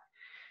to that.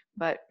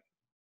 But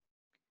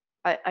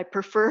I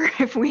prefer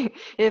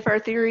if our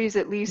theories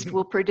at least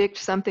will predict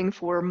something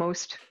for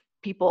most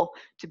people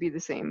to be the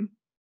same.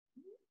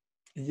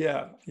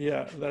 Yeah,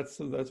 that's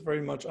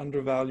very much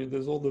undervalued.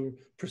 There's all the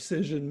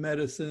precision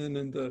medicine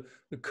and the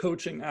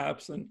coaching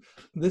apps, and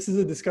this is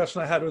a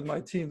discussion I had with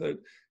my team that,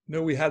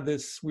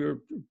 we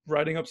were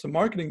writing up some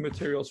marketing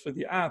materials for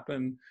the app,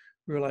 and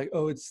we were like,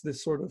 oh, it's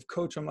this sort of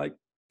coach. I'm like,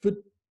 but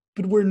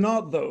we're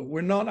not, though.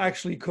 We're not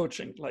actually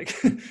coaching. Like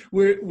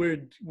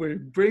we're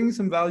bringing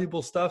some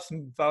valuable stuff,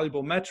 some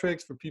valuable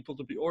metrics for people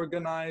to be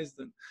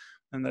organized,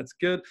 and that's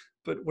good,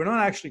 but we're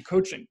not actually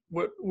coaching.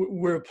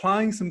 We're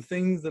applying some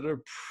things that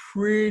are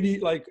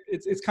pretty, like,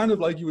 it's kind of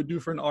like you would do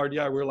for an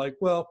RDI. We're like,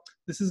 well,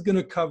 this is going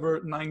to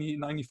cover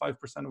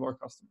 95% of our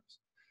customers.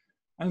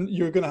 And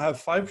you're going to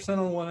have 5%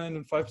 on one end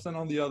and 5%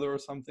 on the other, or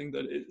something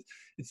that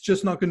it's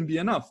just not going to be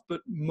enough. But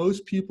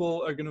most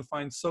people are going to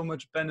find so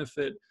much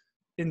benefit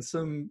in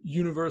some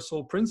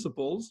universal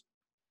principles,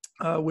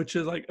 which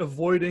is like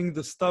avoiding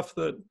the stuff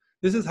that,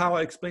 this is how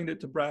I explained it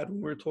to Brad when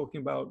we were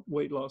talking about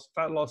weight loss,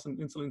 fat loss, and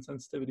insulin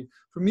sensitivity.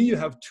 For me, you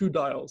have two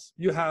dials.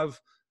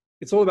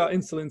 It's all about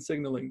insulin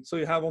signaling. So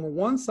you have, on the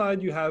one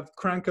side, you have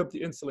crank up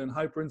the insulin,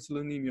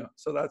 hyperinsulinemia.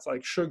 So that's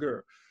like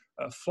sugar,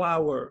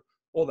 flour,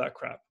 all that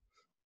crap.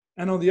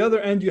 And on the other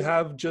end, you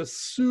have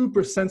just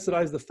super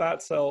sensitize the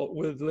fat cell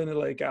with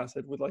linoleic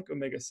acid, with like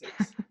omega-6.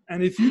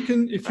 And if you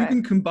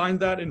can combine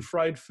that in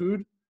fried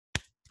food,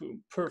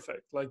 boom,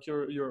 perfect. Like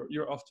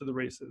you're off to the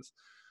races.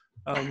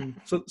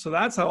 So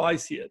that's how I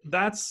see it.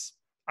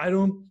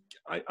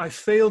 I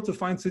fail to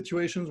find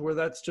situations where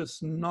that's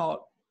just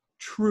not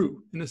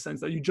true, in a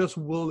sense that you just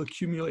will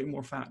accumulate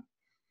more fat.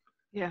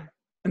 Yeah.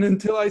 And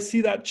until I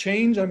see that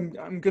change,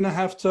 I'm going to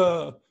have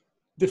to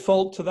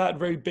default to that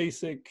very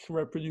basic,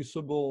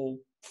 reproducible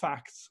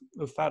facts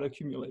of fat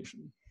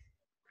accumulation.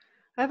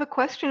 I have a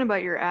question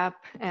about your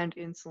app and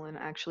insulin,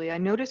 actually. I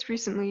noticed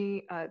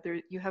recently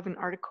you have an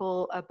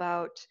article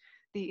about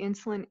the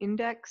insulin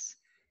index.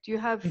 Do you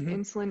have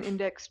insulin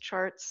index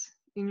charts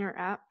in your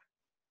app?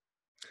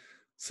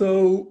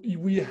 So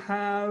we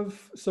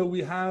give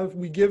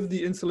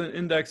the insulin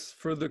index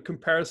for the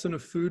comparison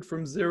of food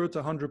from 0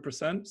 to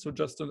 100%, so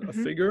just a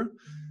figure.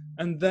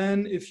 And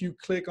then if you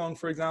click on,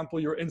 for example,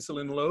 your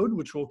insulin load,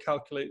 which will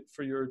calculate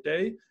for your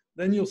day,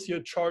 then you'll see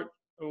a chart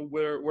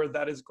where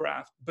that is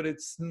graphed. But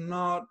it's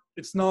not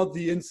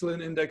the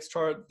insulin index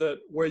chart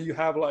where you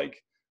have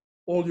like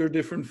all your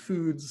different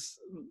foods,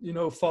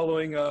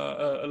 following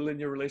a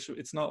linear relationship.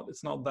 It's not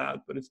that,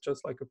 but it's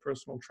just like a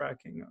personal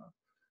tracking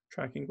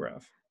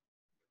graph.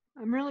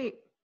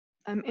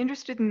 I'm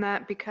interested in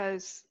that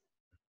because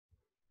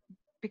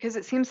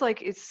it seems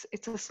like it's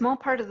a small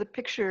part of the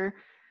picture,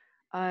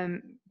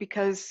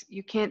 because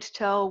you can't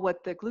tell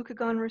what the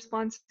glucagon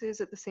response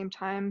is at the same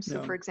time.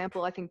 So for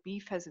example, I think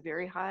beef has a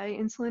very high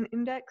insulin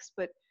index,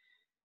 but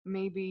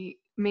maybe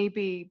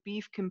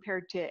beef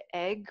compared to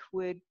egg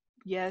would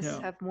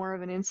have more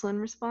of an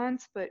insulin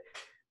response, but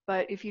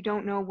if you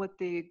don't know what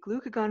the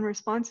glucagon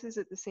response is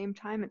at the same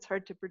time, it's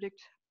hard to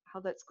predict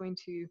that's going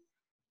to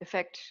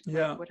affect like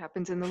Yeah. what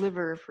happens in the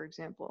liver, for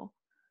example.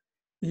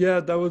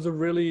 Yeah, that was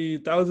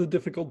a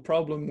difficult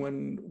problem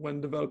when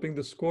developing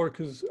the score,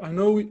 because I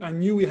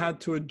knew we had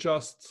to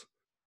adjust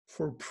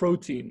for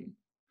protein.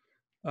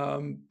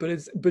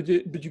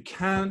 But you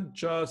can't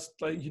just,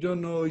 like, you don't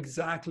know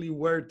exactly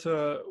where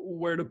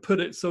to put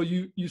it, so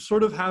you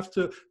sort of have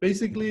to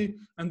basically,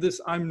 and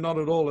this, I'm not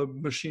at all a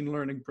machine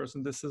learning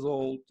person, this is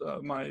all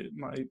my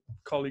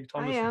colleague I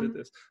Thomas who did am.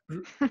 this.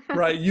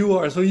 Right, you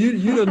are, so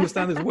you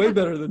understand this way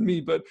better than me,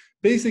 but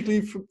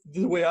basically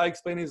the way I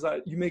explain it is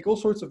that you make all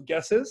sorts of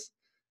guesses,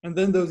 and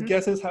then those Mhm.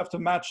 guesses have to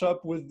match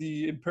up with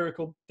the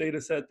empirical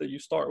data set that you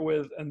start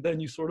with, and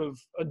then you sort of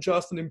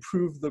adjust and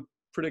improve the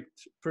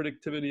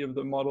predictivity of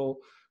the model,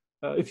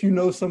 if you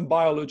know some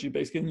biology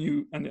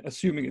basically, and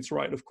assuming it's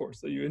right, of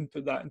course, that you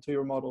input that into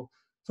your model.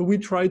 So we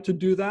tried to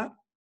do that,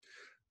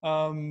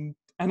 and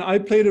I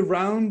played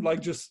around,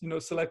 like, just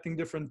selecting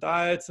different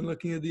diets and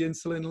looking at the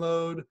insulin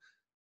load.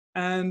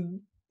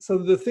 And so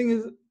the thing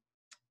is,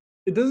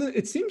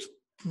 it seems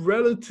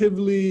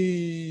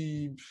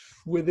relatively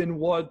within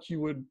what you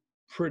would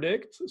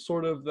predict,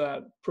 sort of,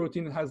 that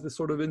protein has this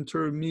sort of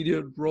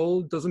intermediate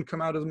role. It doesn't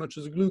come out as much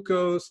as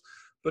glucose,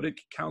 but it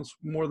counts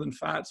more than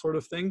fat, sort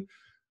of thing.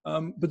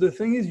 But the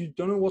thing is, you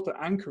don't know what to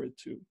anchor it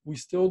to. We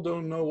still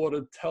don't know what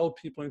to tell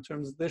people in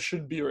terms of this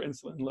should be your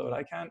insulin load.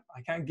 I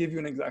can't give you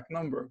an exact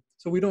number.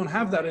 So we don't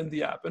have that Right. in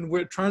the app. And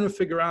we're trying to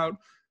figure out,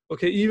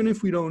 okay, even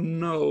if we don't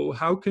know,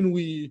 how can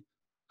we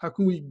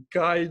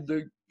guide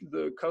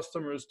the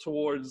customers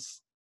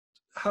towards,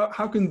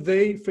 how can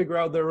they figure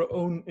out their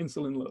own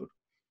insulin load,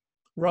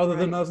 rather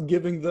than Right. us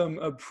giving them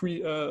a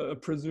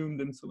presumed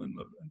insulin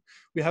load. And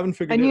we haven't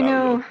figured And it you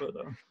out yet, know,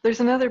 but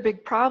there's another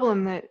big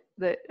problem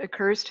that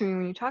occurs to me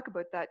when you talk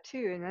about that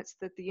too, and that's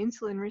that the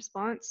insulin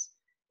response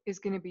is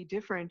going to be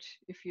different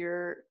if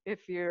you're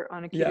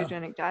on a yeah,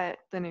 ketogenic diet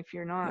than if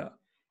you're not. yeah.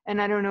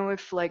 And I don't know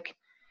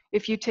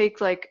if you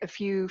take like a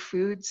few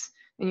foods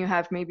and you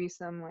have maybe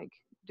some like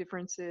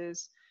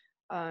differences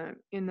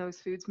in those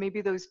foods,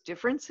 maybe those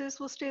differences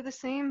will stay the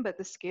same, but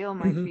the scale Hmm.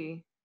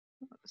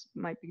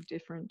 might be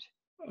different.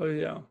 Oh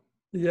yeah.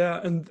 Yeah,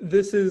 and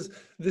this is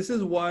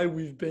why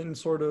we've been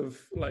sort of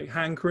like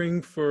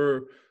hankering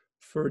for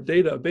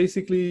data.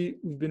 Basically,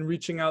 we've been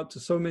reaching out to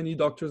so many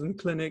doctors and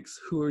clinics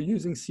who are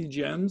using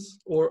CGMs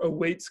or a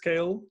weight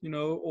scale,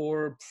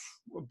 or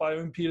a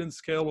bioimpedance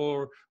scale,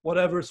 or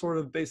whatever sort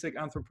of basic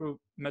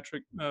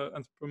metric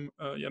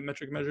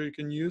measure you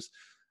can use,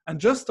 and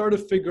just start to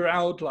figure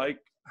out, like,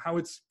 how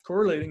it's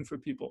correlating for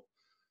people.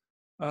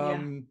 Yeah.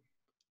 Um,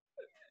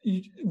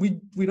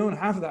 we don't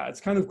have that. It's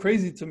kind of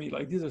crazy to me.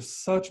 Like, these are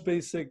such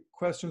basic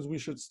questions we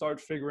should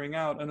start figuring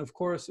out. And of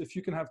course, if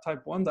you can have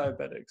type 1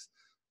 diabetics,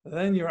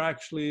 then you're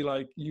actually,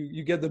 like,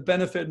 you get the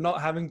benefit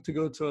not having to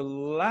go to a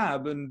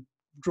lab and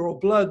draw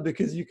blood,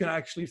 because you can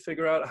actually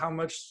figure out how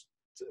much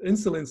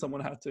insulin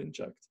someone had to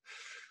inject.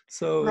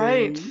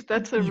 Right. So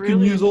That's a you can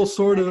really use all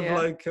interesting sort of, idea.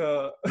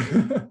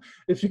 like,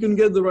 if you can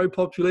get the right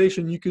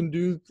population, you can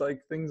do,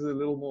 like, things a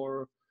little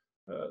more,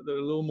 they're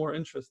a little more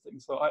interesting.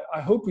 So I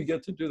hope we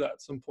get to do that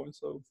at some point.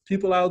 So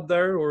people out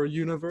there, or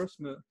universe,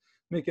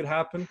 make it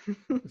happen,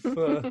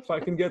 if I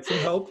can get some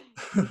help.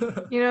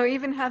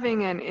 Even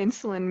having an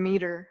insulin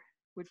meter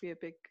would be a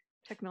big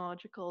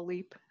technological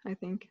leap, I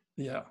think.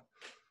 Yeah.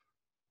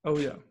 Oh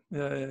yeah.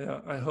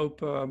 Yeah. I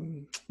hope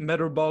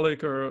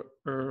metabolic are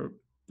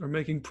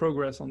making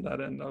progress on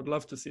that end. I would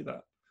love to see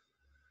that.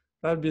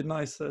 That'd be a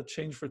nice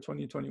change for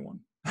 2021.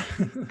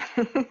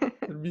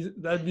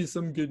 That'd be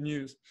some good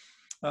news.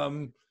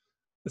 Um,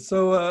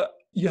 so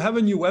you have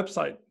a new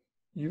website.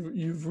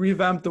 You've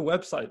revamped the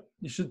website.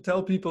 You should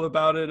tell people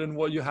about it and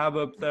what you have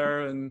up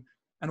there, and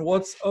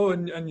what's,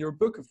 and your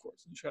book, of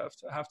course. You should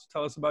have to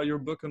tell us about your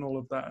book and all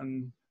of that,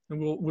 and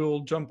we'll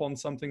jump on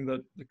something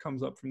that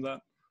comes up from that.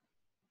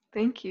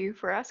 Thank you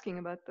for asking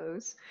about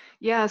those.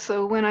 Yeah,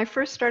 so when I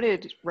first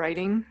started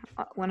writing,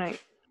 when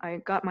I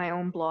got my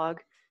own blog,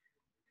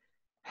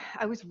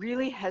 I was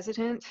really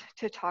hesitant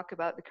to talk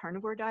about the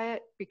carnivore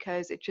diet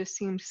because it just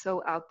seemed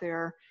so out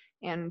there,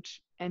 and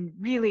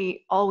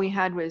really all we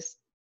had was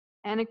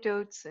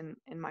anecdotes and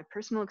my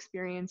personal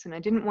experience, and I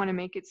didn't want to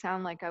make it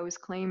sound like I was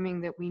claiming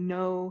that we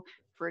know,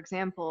 for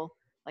example,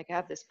 like I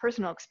have this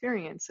personal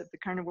experience of the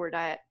carnivore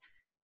diet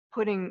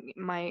putting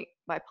my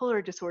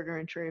bipolar disorder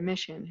into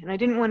remission. And I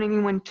didn't want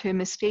anyone to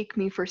mistake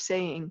me for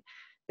saying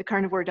the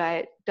carnivore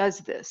diet does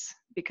this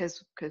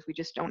because we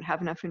just don't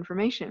have enough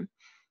information.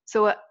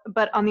 So,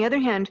 but on the other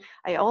hand,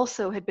 I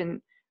also had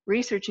been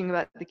researching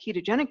about the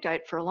ketogenic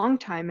diet for a long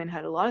time and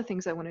had a lot of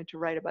things I wanted to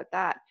write about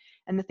that.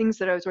 And the things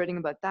that I was writing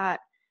about that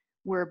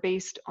were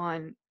based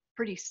on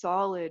pretty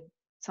solid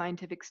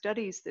scientific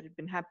studies that had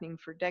been happening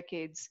for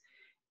decades.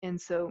 And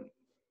so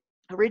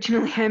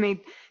originally I made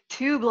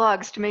two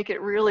blogs to make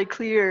it really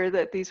clear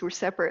that these were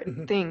separate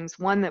things.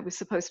 One that was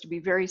supposed to be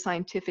very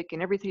scientific,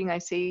 and everything I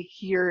say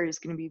here is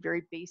going to be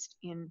very based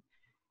in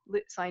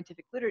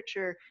scientific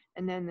literature,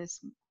 and then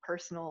this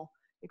personal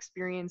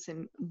experience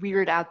and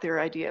weird out there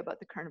idea about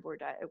the carnivore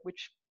diet,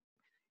 which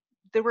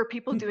there were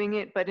people doing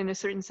it, but in a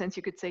certain sense,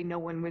 you could say no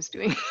one was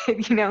doing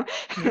it, you know.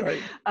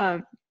 Right.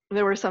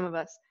 There were some of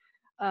us.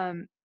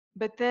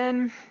 But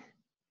then,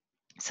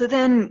 so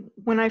then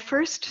when I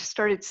first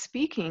started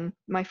speaking,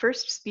 my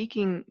first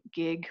speaking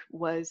gig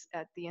was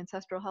at the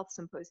Ancestral Health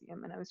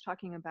Symposium, and I was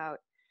talking about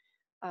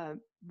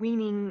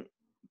weaning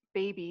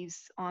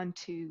babies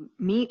onto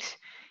meat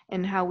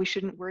and how we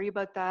shouldn't worry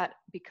about that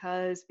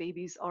because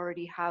babies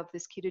already have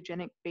this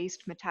ketogenic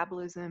based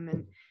metabolism,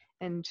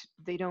 and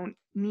they don't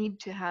need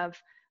to have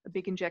a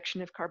big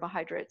injection of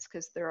carbohydrates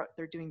because they're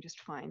doing just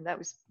fine. That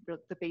was the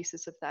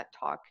basis of that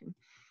talk.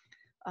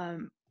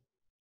 And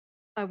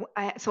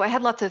so I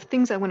had lots of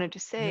things I wanted to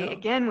say, Yeah.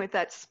 again, with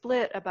that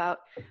split about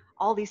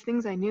all these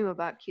things I knew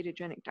about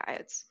ketogenic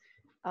diets.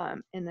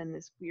 And then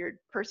this weird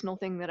personal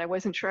thing that I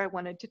wasn't sure I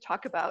wanted to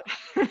talk about.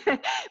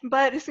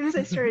 But as soon as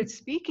I started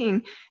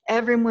speaking,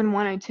 everyone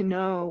wanted to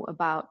know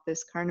about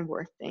this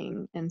carnivore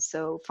thing. And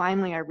so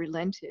finally I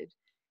relented.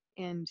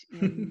 And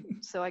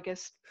so I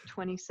guess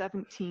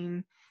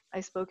 2017, I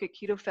spoke at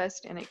Keto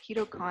Fest and at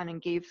KetoCon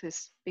and gave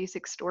this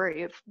basic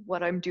story of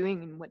what I'm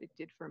doing and what it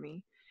did for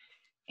me.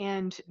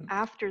 And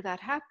after that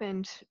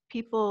happened,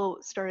 people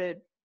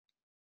started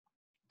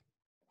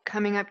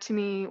coming up to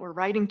me or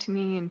writing to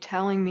me and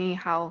telling me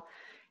how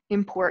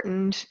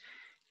important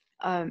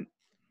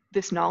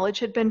this knowledge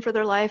had been for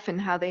their life and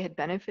how they had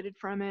benefited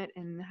from it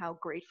and how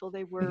grateful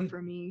they were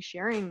for me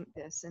sharing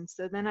this. And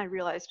so then I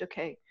realized,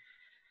 okay,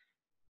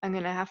 I'm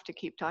going to have to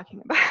keep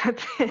talking about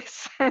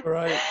this.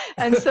 Right.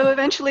 And so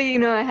eventually, you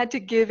know, I had to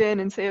give in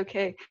and say,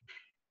 okay,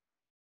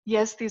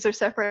 yes, these are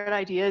separate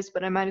ideas,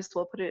 but I might as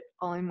well put it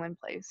all in one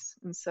place.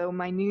 And so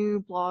my new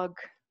blog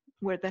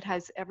that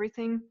has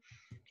everything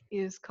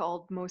is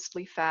called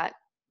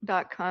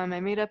mostlyfat.com. I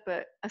made up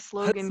a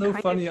slogan. That's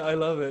so funny. I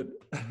love it.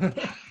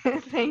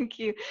 Thank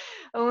you.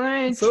 I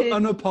wanted So to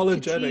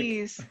unapologetic.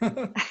 tease.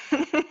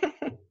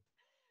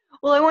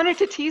 Well, I wanted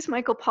to tease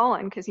Michael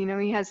Pollan because, you know,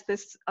 he has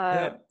this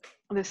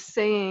this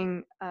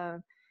saying,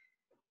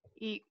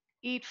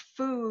 eat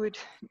food,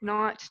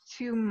 not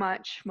too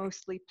much,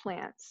 mostly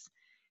plants.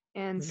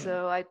 And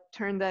so I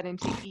turned that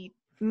into eat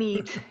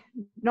meat,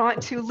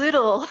 not too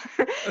little,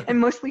 and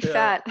mostly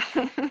fat.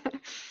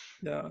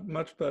 Yeah,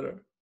 much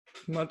better.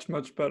 Much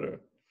better.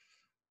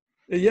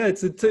 Yeah,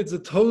 it's a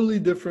totally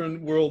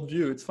different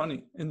worldview. It's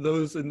funny. In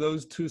those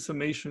two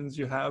summations,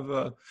 you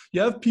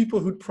have people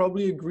who'd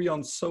probably agree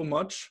on so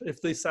much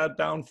if they sat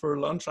down for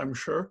lunch, I'm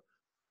sure.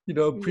 You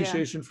know,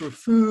 appreciation for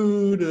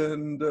food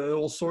and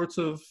all sorts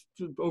of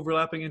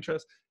overlapping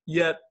interests.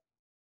 Yet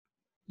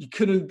you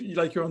couldn't be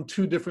like, you're on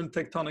two different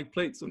tectonic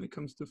plates when it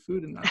comes to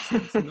food in that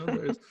sense. You know,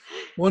 there's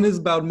one is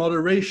about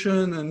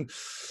moderation and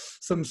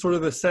some sort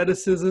of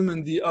asceticism,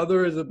 and the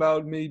other is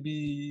about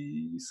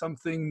maybe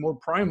something more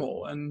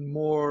primal and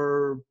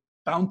more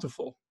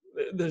bountiful.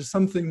 There's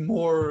something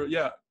more,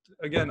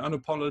 again,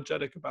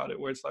 unapologetic about it,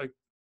 where it's like,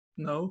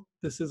 no,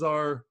 this is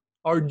our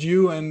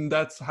due, and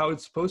that's how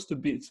it's supposed to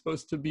be. It's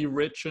supposed to be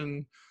rich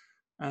and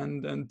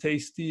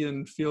tasty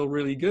and feel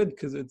really good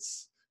because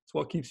it's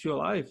what keeps you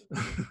alive.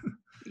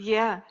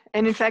 Yeah,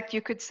 and in fact,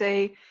 you could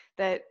say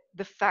that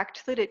the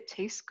fact that it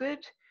tastes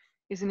good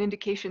is an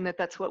indication that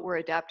that's what we're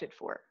adapted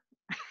for.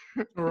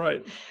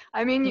 Right.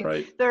 I mean,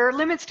 there are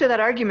limits to that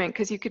argument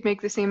because you could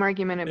make the same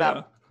argument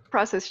about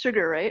processed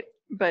sugar, right?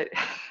 But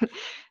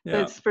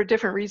that's for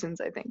different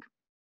reasons, I think.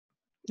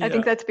 I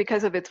think that's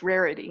because of its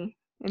rarity,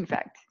 in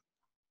fact.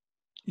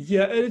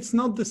 Yeah, it's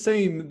not the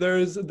same.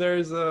 There's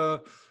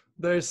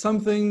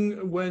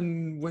something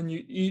when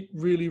you eat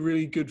really,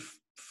 really good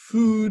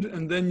food,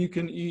 and then you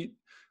can eat,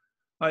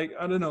 like,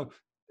 I don't know,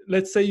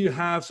 let's say you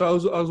have, so I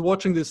was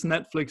watching this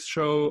Netflix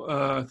show,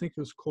 I think it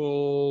was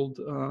called,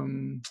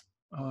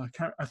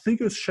 I think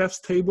it was Chef's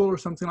Table or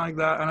something like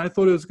that. And I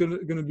thought it was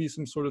gonna be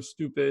some sort of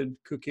stupid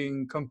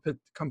cooking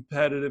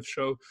competitive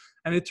show.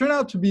 And it turned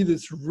out to be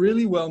this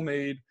really well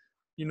made,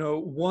 you know,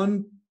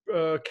 one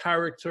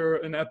character,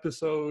 an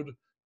episode,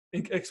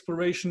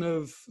 exploration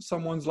of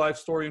someone's life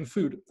story in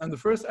food. And the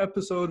first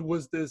episode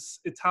was this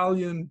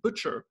Italian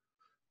butcher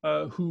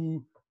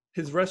who,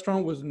 his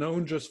restaurant was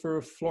known just for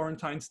a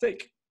Florentine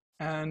steak.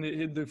 And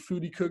the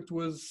food he cooked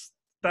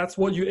that's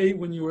what you ate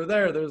when you were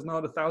there. There's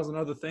not 1,000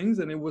 other things,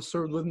 and it was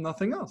served with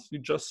nothing else. You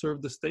just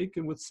served the steak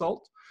and with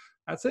salt.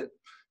 That's it.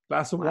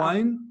 Glass of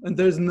wine, and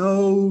there's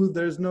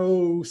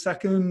no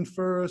second,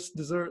 first,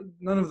 dessert,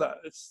 none of that.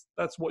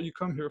 That's what you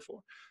come here for.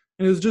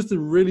 And it was just a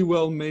really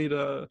well made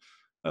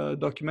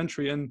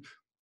documentary. And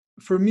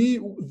for me,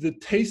 the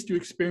taste you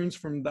experience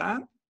from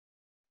that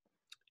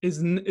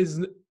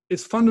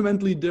is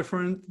fundamentally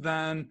different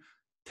than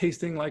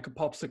tasting like a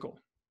popsicle.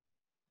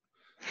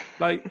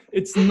 Like,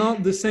 it's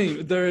not the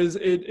same. There is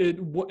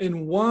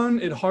in one,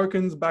 it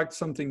harkens back to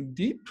something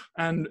deep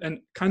and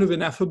kind of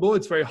ineffable.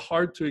 It's very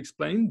hard to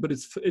explain, but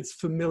it's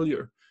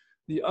familiar.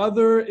 The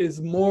other is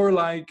more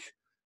like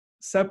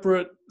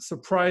separate,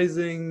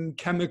 surprising,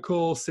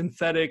 chemical,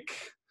 synthetic,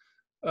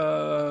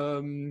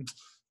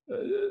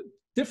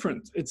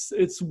 different.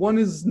 It's one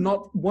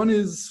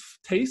is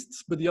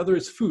taste, but the other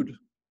is food,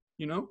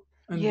 you know?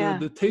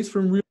 And the taste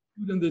from real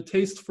food and the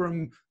taste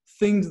from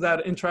things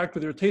that interact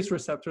with your taste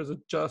receptors are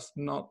just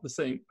not the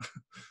same.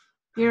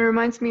 You know, it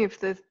reminds me of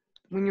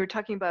when you were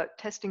talking about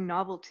testing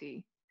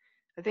novelty.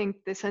 I think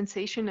the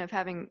sensation of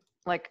having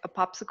like a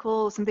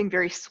popsicle, something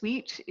very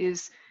sweet,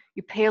 is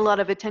you pay a lot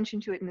of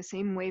attention to it in the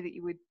same way that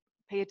you would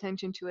pay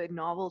attention to a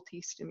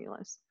novelty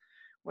stimulus.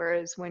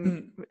 Whereas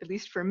when, at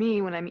least for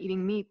me, when I'm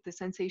eating meat, the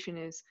sensation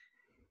is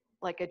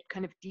like a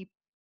kind of deep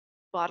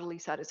bodily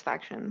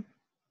satisfaction.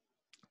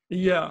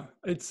 Yeah,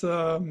 it's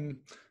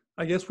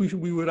I guess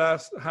we would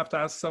have to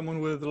ask someone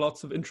with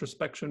lots of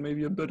introspection,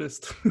 maybe a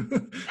Buddhist,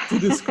 to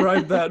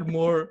describe that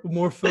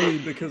more fully,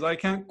 because I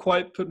can't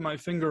quite put my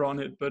finger on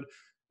it, but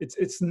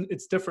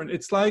it's different.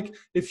 It's like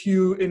if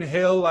you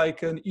inhale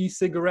like an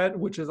e-cigarette,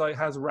 which is like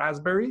has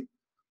raspberry,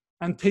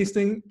 and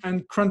tasting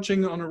and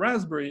crunching on a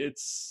raspberry,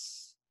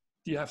 it's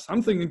you have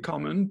something in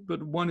common,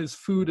 but one is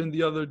food and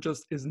the other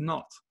just is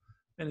not,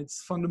 and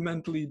it's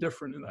fundamentally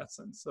different in that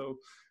sense. So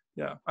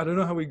yeah, I don't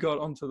know how we got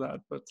onto that,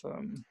 but I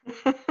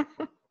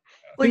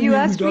Well, think you we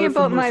asked got me it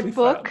from about my mostly fat.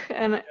 book,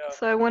 and Yeah.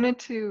 so I wanted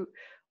to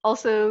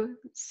also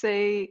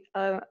say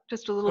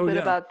just a little Oh bit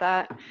yeah. about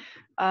that.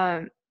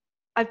 Um,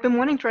 I've been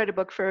wanting to write a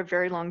book for a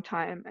very long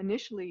time.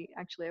 Initially,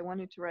 actually, I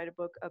wanted to write a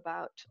book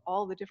about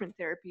all the different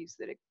therapies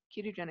that a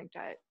ketogenic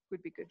diet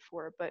would be good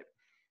for. But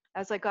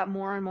as I got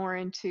more and more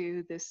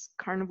into this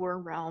carnivore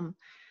realm,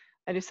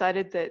 I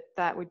decided that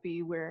that would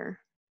be where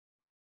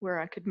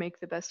I could make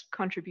the best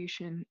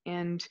contribution.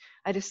 And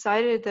I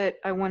decided that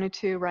I wanted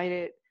to write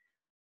it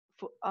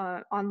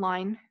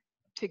online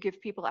to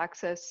give people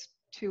access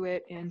to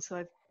it. And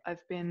so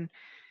I've been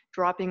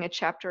dropping a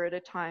chapter at a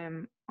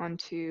time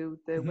onto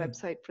the Mm-hmm.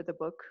 website for the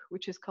book,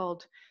 which is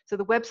called, so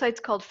the website's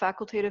called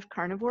Facultative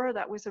Carnivore.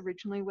 That was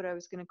originally what I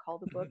was going to call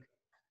the book.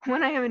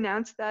 When I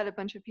announced that, a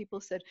bunch of people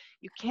said,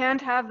 you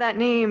can't have that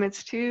name,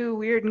 it's too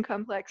weird and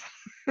complex.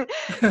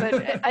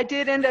 But I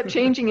did end up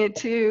changing it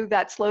to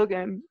that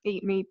slogan,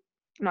 eat meat,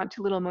 not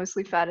too little,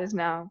 mostly fat is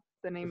now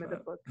the name of the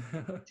book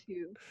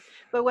too.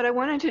 But what I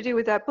wanted to do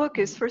with that book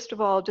is, first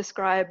of all,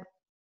 describe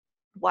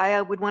why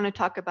I would want to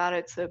talk about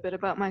it, so a bit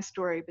about my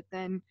story, but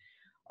then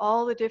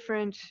all the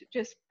different,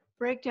 just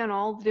break down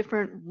all the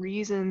different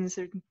reasons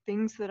or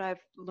things that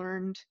I've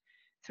learned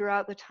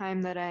throughout the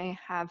time that I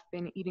have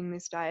been eating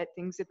this diet,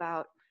 things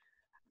about,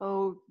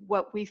 oh,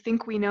 what we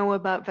think we know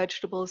about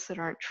vegetables that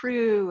aren't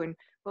true, and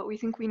what we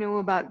think we know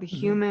about the Mm-hmm.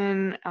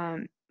 human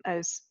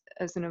as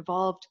an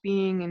evolved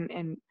being,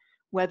 and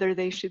whether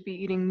they should be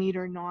eating meat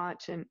or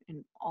not, and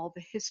all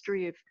the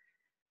history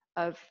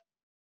of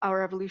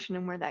our evolution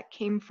and where that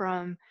came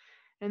from.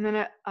 And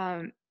then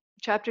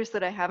chapters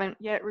that I haven't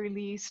yet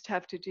released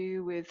have to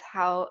do with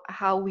how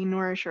we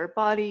nourish our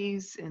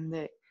bodies, and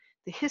the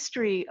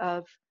history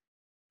of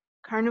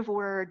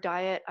carnivore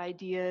diet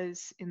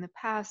ideas in the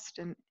past,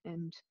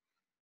 and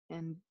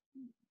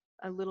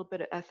a little bit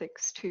of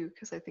ethics too,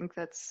 because I think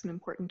that's an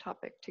important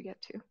topic to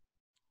get to.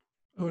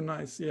 Oh,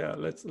 nice. Yeah,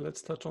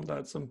 let's touch on that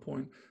at some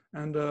point.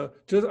 And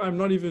just I'm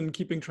not even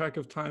keeping track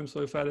of time,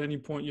 so if at any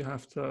point you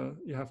have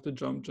to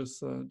jump,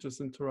 just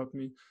interrupt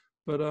me.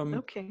 But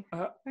Okay, I,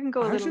 I can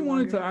go a I little actually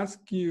wanted to longer.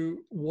 ask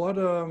you what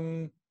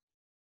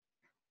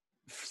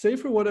say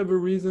for whatever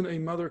reason a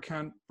mother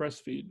can't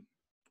breastfeed,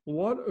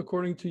 what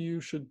according to you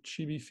should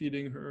she be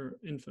feeding her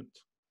infant?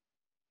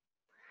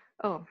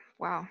 Oh,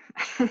 wow.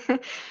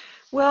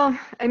 Well,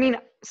 I mean,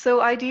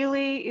 so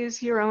ideally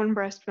is your own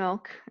breast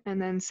milk,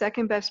 and then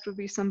second best would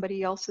be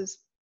somebody else's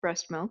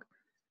breast milk,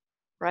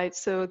 right?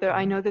 So there,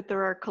 I Mhm. know that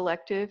there are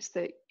collectives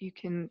that you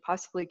can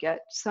possibly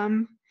get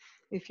some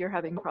if you're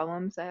having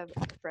problems. I have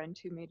a friend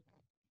who made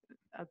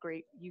a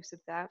great use of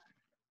that.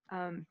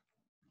 Um,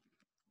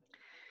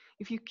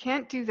 if you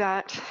can't do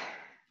that,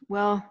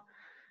 well,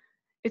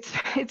 it's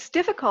it's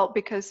difficult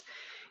because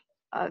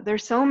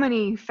there's so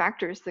many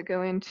factors that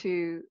go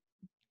into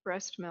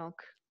breast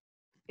milk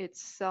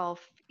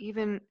itself.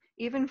 Even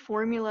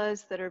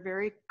formulas that are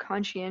very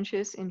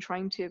conscientious in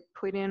trying to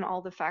put in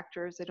all the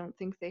factors, I don't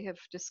think they have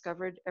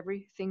discovered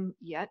everything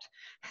yet.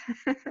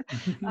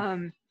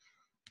 um,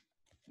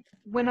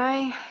 when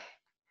I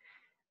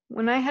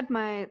had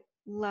my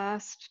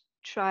last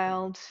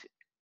child,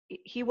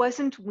 he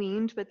wasn't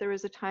weaned, but there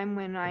was a time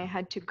when I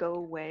had to go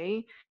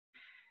away,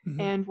 Mhm.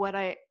 and what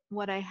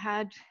I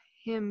had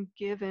him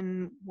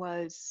given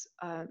was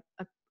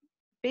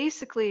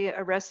basically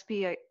a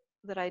recipe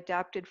that I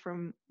adapted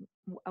from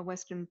a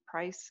Weston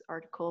Price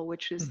article,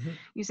 which is Mhm.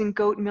 using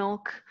goat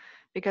milk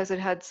because it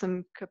had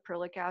some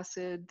caprylic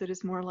acid that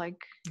is more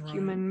like Right.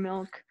 human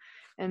milk,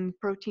 and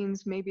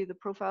proteins, maybe the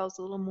profile is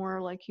a little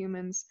more like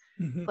humans,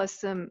 Mhm.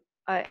 plus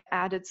I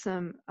added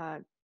some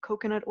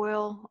coconut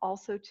oil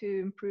also to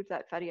improve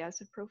that fatty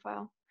acid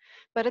profile.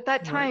 But at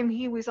that Right. time,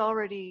 he was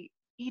already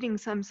eating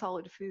some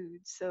solid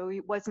foods, so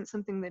it wasn't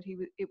something that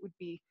it would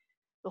be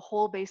the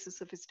whole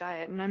basis of his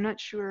diet. And I'm not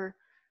sure,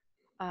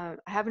 I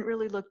haven't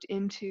really looked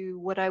into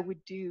what I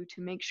would do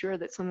to make sure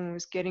that someone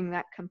was getting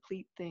that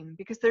complete thing.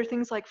 Because there are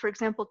things like, for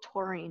example,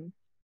 taurine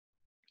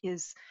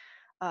is,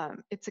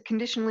 it's a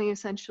conditionally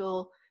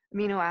essential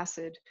amino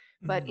acid.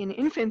 But in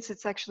infants,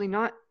 it's actually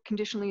not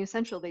conditionally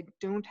essential. They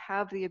don't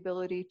have the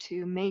ability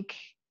to make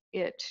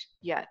it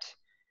yet.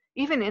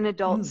 Even in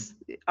adults,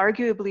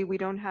 arguably, we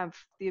don't have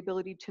the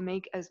ability to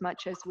make as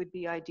much as would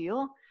be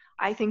ideal.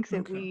 I think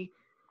that we,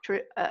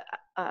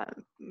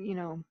 you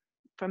know,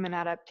 from an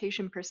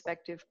adaptation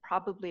perspective,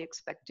 probably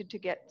expected to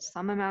get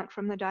some amount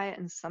from the diet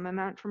and some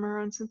amount from our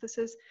own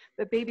synthesis,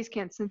 but babies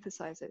can't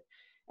synthesize it.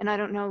 And I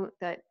don't know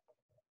that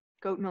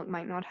goat milk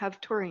might not have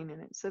taurine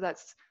in it. So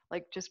that's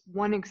like just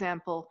one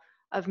example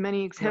of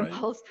many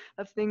examples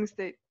of things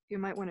that you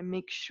might want to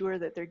make sure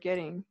that they're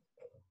getting.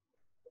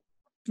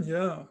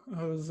 Yeah,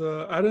 I was,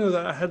 I don't know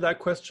that I had that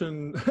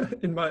question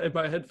in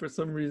my head for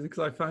some reason, because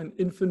I find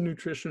infant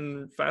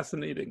nutrition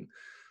fascinating.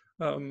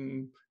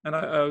 And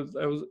I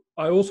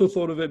also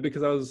thought of it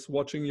because I was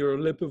watching your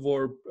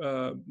Lipivore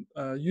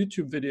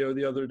YouTube video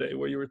the other day,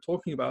 where you were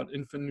talking about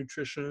infant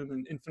nutrition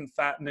and infant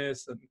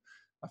fatness, and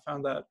I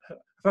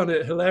found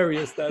it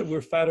hilarious that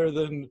we're fatter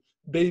than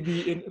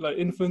like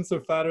infants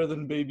are fatter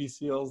than baby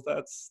seals.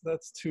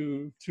 That's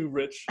too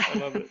rich. I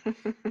love it.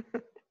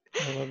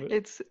 I love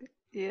it.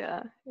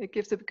 Yeah, it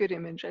gives a good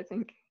image, I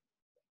think.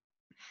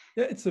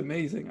 Yeah, it's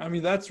amazing. I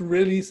mean, that's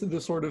really the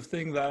sort of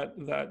thing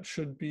that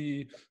should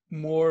be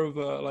more of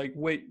a like,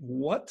 wait,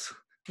 what?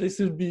 This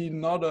should be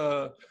not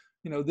a,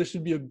 this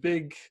should be a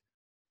big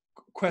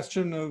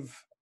question of,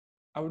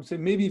 I would say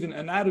maybe even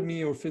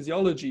anatomy or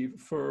physiology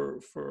for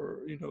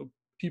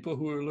people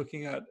who are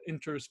looking at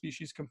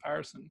interspecies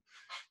comparison.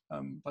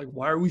 Like,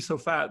 why are we so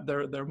fat?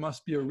 There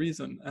must be a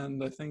reason.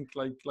 And I think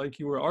like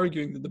you were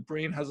arguing that the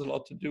brain has a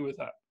lot to do with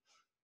that.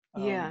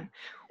 Yeah,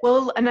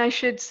 well, and I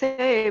should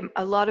say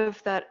a lot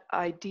of that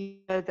idea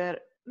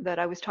that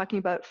I was talking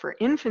about for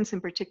infants in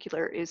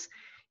particular is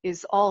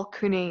all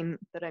Cunnane,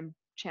 that I'm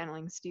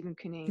channeling Stephen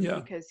Cunnane,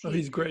 because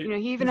he's great.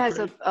 He even has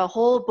a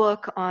whole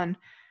book on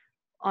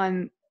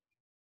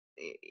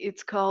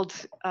it's called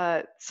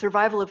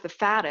Survival of the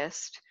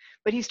Fattest,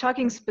 but he's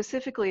talking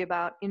specifically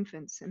about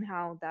infants and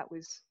how that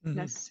was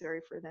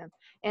necessary for them.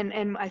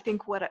 And I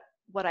think what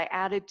I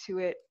added to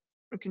it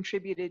or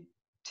contributed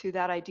to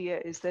that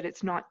idea is that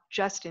it's not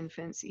just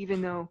infants.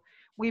 Even though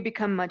we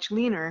become much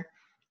leaner,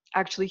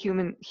 actually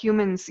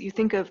humans, you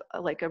think of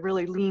like a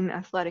really lean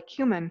athletic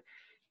human,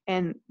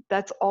 and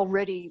that's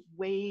already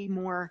way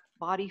more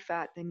body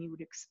fat than you would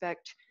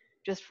expect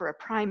just for a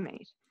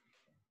primate.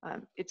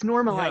 It's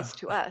normalized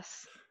to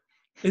us.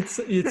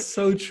 It's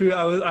so true.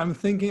 I'm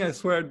thinking, I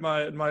swear, at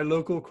my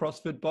local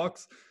CrossFit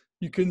box,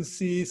 you can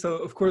see, so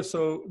of course,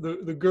 so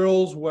the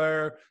girls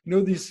wear,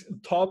 these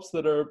tops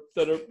that are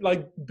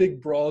like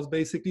big bras,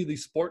 basically,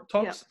 these sport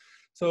tops.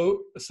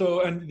 So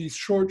and these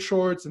short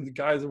shorts, and the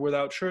guys are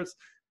without shirts,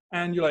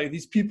 and you're like,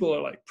 these people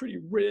are like pretty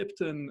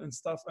ripped and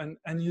stuff,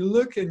 and you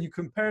look and you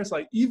compare, it's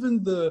like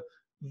even the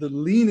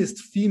leanest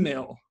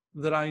female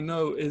that I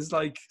know is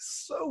like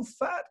so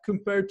fat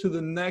compared to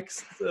the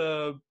next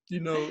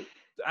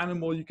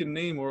animal you can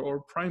name, or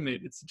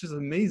primate. It's just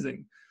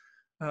amazing.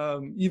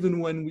 Even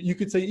when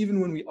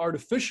we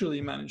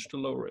artificially manage to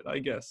lower it, I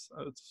guess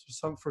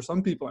for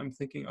some people I'm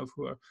thinking of,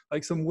 who are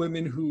like some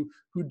women who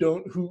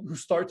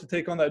start to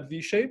take on that V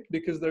shape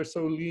because they're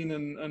so lean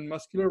and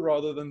muscular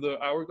rather than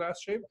the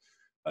hourglass shape.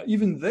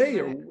 Even they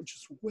are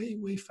just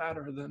way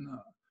fatter than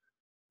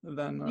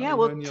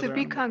well, any to other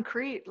be animal.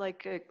 concrete,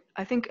 like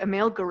I think a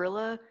male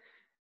gorilla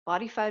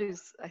body fat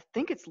is, I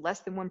think it's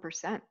less than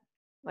 1%.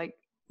 Like,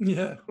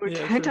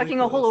 we're talking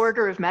a whole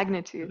order of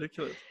magnitude.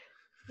 Ridiculous.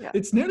 Yeah,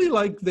 it's nearly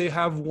like they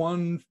have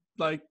one,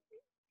 like,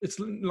 it's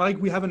like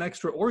we have an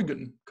extra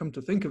organ, come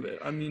to think of it.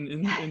 I mean,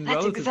 in that's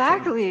relative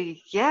exactly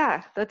terms.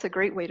 Yeah, that's a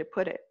great way to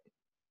put it.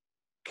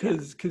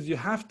 Because you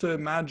have to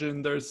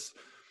imagine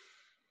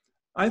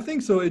I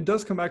think so it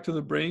does come back to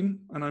the brain,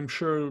 and I'm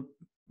sure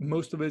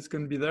most of it's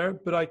going to be there,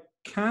 but I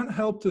can't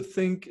help to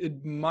think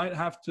it might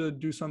have to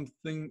do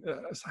something,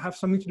 have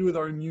something to do with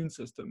our immune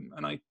system.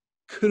 And I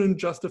couldn't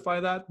justify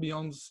that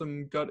beyond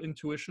some gut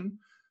intuition,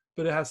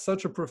 but it has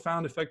such a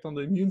profound effect on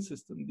the immune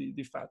system,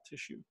 the fat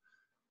tissue.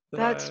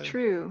 That's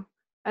true.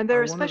 And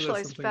there are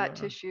specialized fat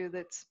tissue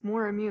that's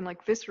more immune,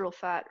 like visceral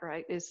fat,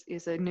 right,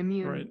 is an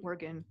immune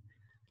organ.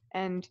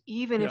 And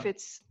even if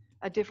it's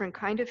a different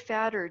kind of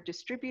fat or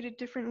distributed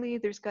differently,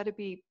 there's got to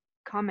be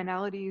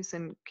commonalities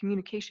and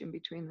communication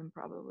between them,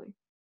 probably.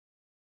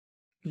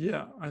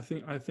 Yeah, I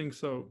think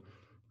so.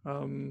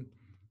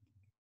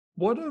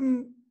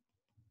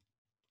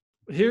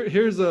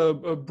 Here's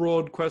a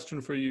broad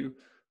question for you.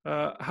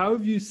 How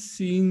have you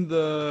seen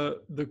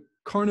the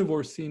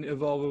carnivore scene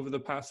evolve over the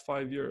past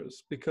 5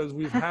 years? Because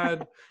we've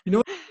had, it's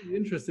really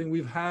interesting.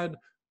 We've had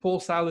Paul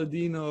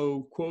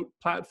Saladino quote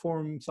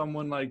platform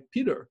someone like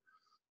Peter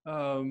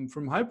from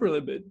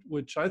Hyperlipid,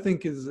 which I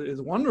think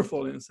is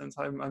wonderful in a sense.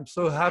 I'm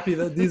so happy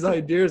that these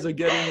ideas are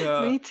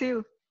getting Me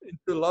too.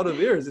 into a lot of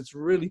ears. It's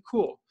really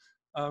cool.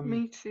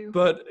 Me too.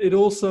 But it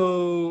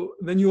also,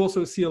 then you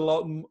also see a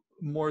lot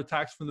more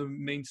attacks from the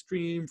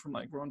mainstream, from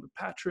like Rhonda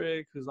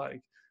Patrick, who's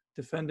like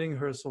defending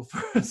her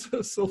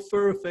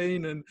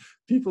sulforaphane, and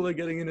people are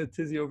getting in a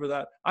tizzy over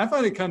that. I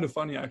find it kind of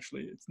funny,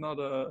 actually. It's not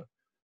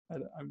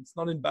It's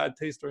not in bad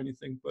taste or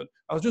anything, but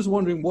I was just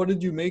wondering, what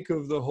did you make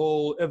of the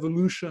whole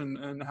evolution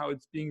and how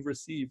it's being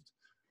received?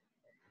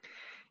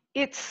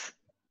 It's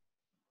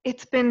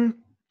been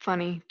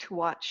funny to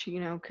watch,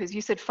 because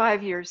you said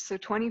 5 years, so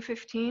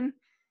 2015,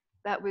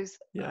 that was,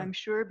 Yeah. I'm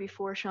sure,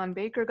 before Sean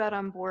Baker got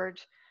on board.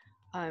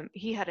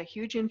 He had a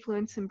huge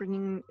influence in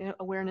bringing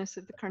awareness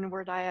of the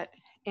carnivore diet.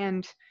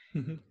 And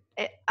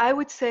I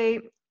would say,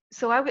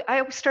 so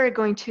I started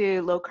going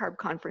to low carb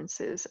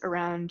conferences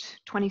around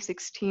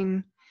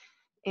 2016.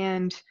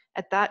 And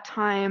at that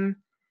time,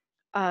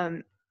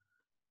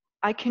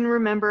 I can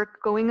remember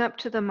going up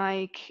to the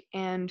mic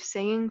and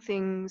saying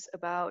things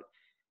about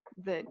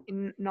the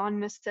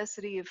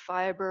non-necessity of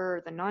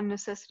fiber, the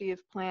non-necessity of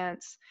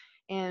plants,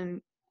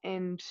 and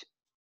I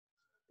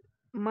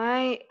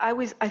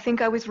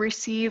think I was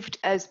received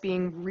as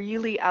being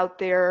really out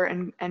there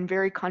and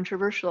very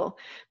controversial.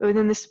 But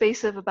within the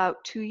space of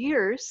about 2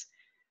 years,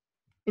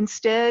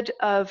 instead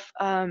of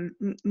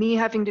me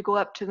having to go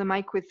up to the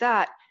mic with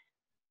that,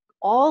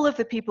 all of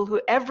the people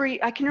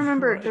I can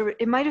remember, Right.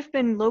 it might have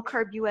been Low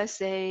Carb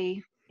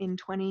USA in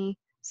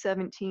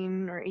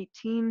 2017 or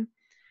 18.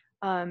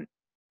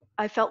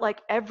 I felt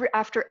like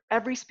after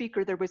every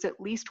speaker, there was at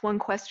least one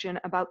question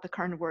about the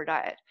carnivore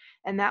diet.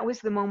 And that was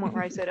the moment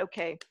where I said,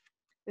 okay,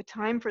 the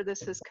time for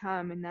this has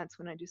come. And that's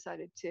when I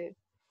decided to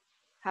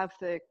have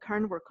the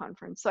carnivore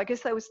conference. So I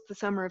guess that was the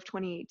summer of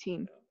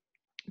 2018,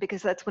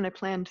 because that's when I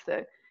planned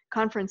the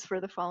conference for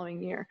the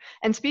following year.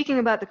 And speaking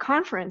about the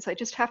conference, I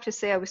just have to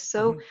say I was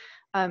so,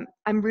 I'm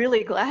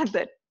really glad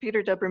that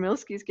Peter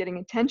Dobromilsky is getting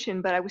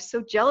attention, but I was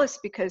so jealous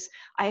because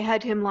I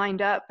had him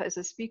lined up as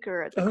a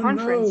speaker at the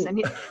conference,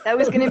 and that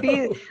was going to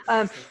be,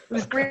 it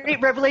was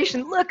great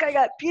revelation. Look, I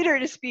got Peter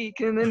to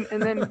speak, and then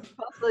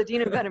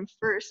Pasaladino got him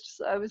first.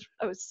 So I was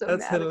so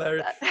That's mad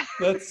hilarious. about that.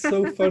 That's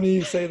so funny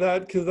you say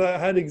that, because I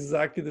had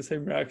exactly the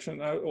same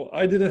reaction.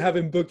 I didn't have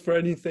him booked for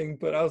anything,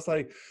 but I was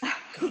like,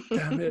 God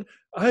damn it.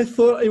 I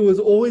thought it was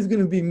always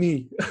going to be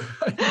me.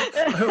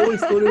 I always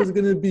thought it was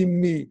going to be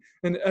me.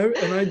 And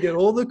I'd get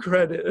all the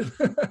credit.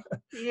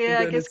 Yeah,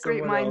 I guess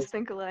great minds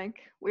think alike.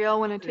 We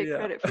all want to take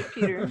credit for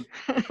Peter.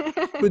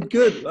 But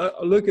good.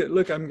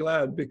 Look, I'm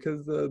glad,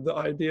 because the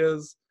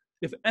ideas,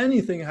 if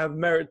anything, have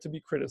merit to be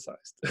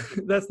criticized.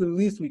 That's the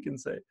least we can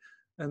say.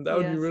 And that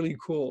would be really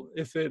cool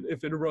if it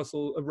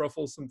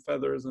ruffles some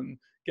feathers and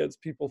gets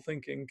people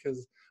thinking,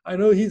 because I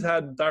know he's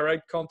had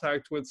direct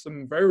contact with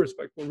some very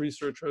respectable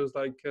researchers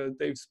like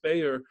Dave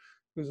Speyer,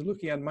 who's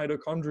looking at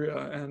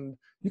mitochondria, and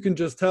you can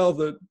just tell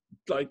that,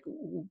 like,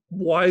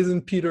 why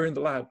isn't Peter in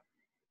the lab?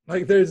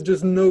 Like, there's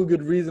just no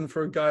good reason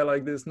for a guy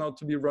like this not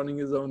to be running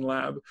his own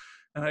lab.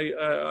 And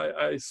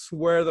I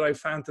swear that I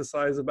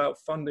fantasize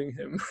about funding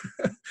him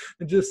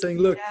and just saying,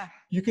 look,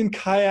 you can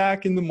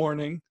kayak in the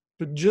morning,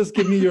 but just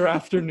give me your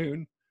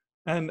afternoon,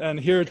 and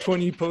here are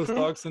 20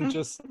 postdocs, and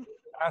just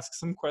ask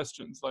some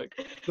questions. Like,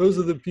 those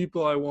are the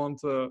people I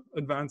want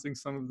advancing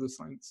some of the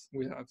science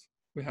we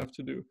have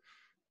to do.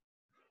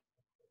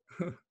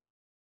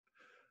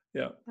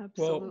 Yeah. Absolutely.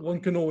 Well, one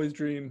can always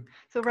dream.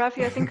 So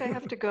Rafi, I think I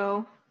have to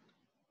go.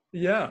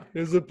 Yeah, it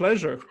was a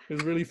pleasure. It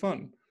was really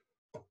fun.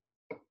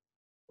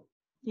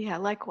 Yeah,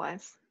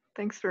 likewise.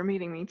 Thanks for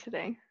meeting me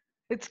today.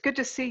 It's good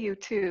to see you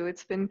too.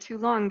 It's been too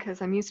long,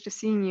 because I'm used to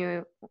seeing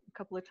you a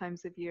couple of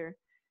times a year.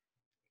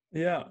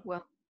 Yeah. Well,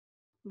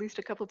 at least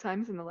a couple of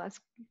times in the last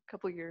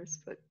couple of years,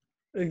 but.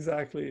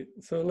 Exactly.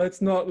 So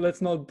let's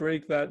not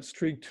break that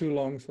streak too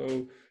long.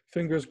 So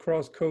fingers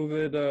crossed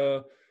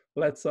COVID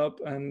lets up,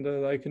 and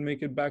I can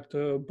make it back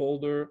to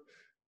Boulder,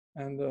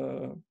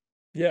 and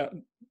yeah,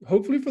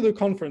 hopefully for the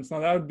conference. Now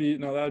that would be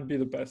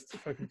the best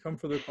if I could come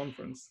for the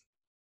conference.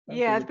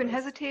 Yeah, I've been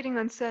hesitating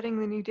on setting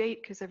the new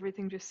date because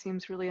everything just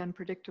seems really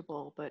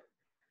unpredictable, but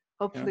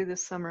hopefully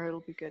this summer it'll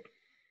be good.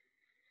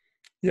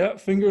 Yeah,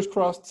 fingers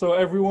crossed. So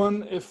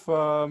everyone, if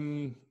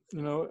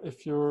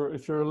if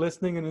you're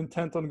listening and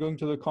intent on going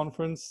to the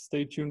conference,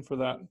 stay tuned for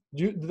that.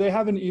 Do they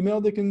have an email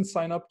they can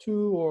sign up to,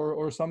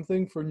 or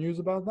something for news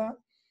about that?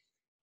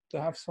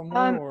 To have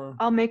somewhere, or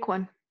I'll make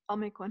one.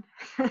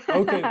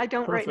 Okay, I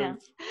don't perfect. right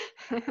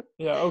now.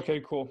 Yeah,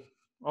 okay, cool.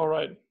 All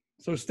right.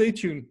 So stay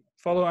tuned.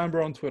 Follow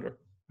Amber on Twitter.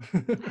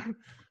 Thanks,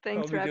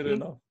 That'll be good Rafi.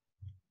 enough.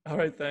 All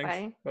right, thanks.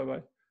 Bye.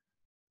 Bye-bye.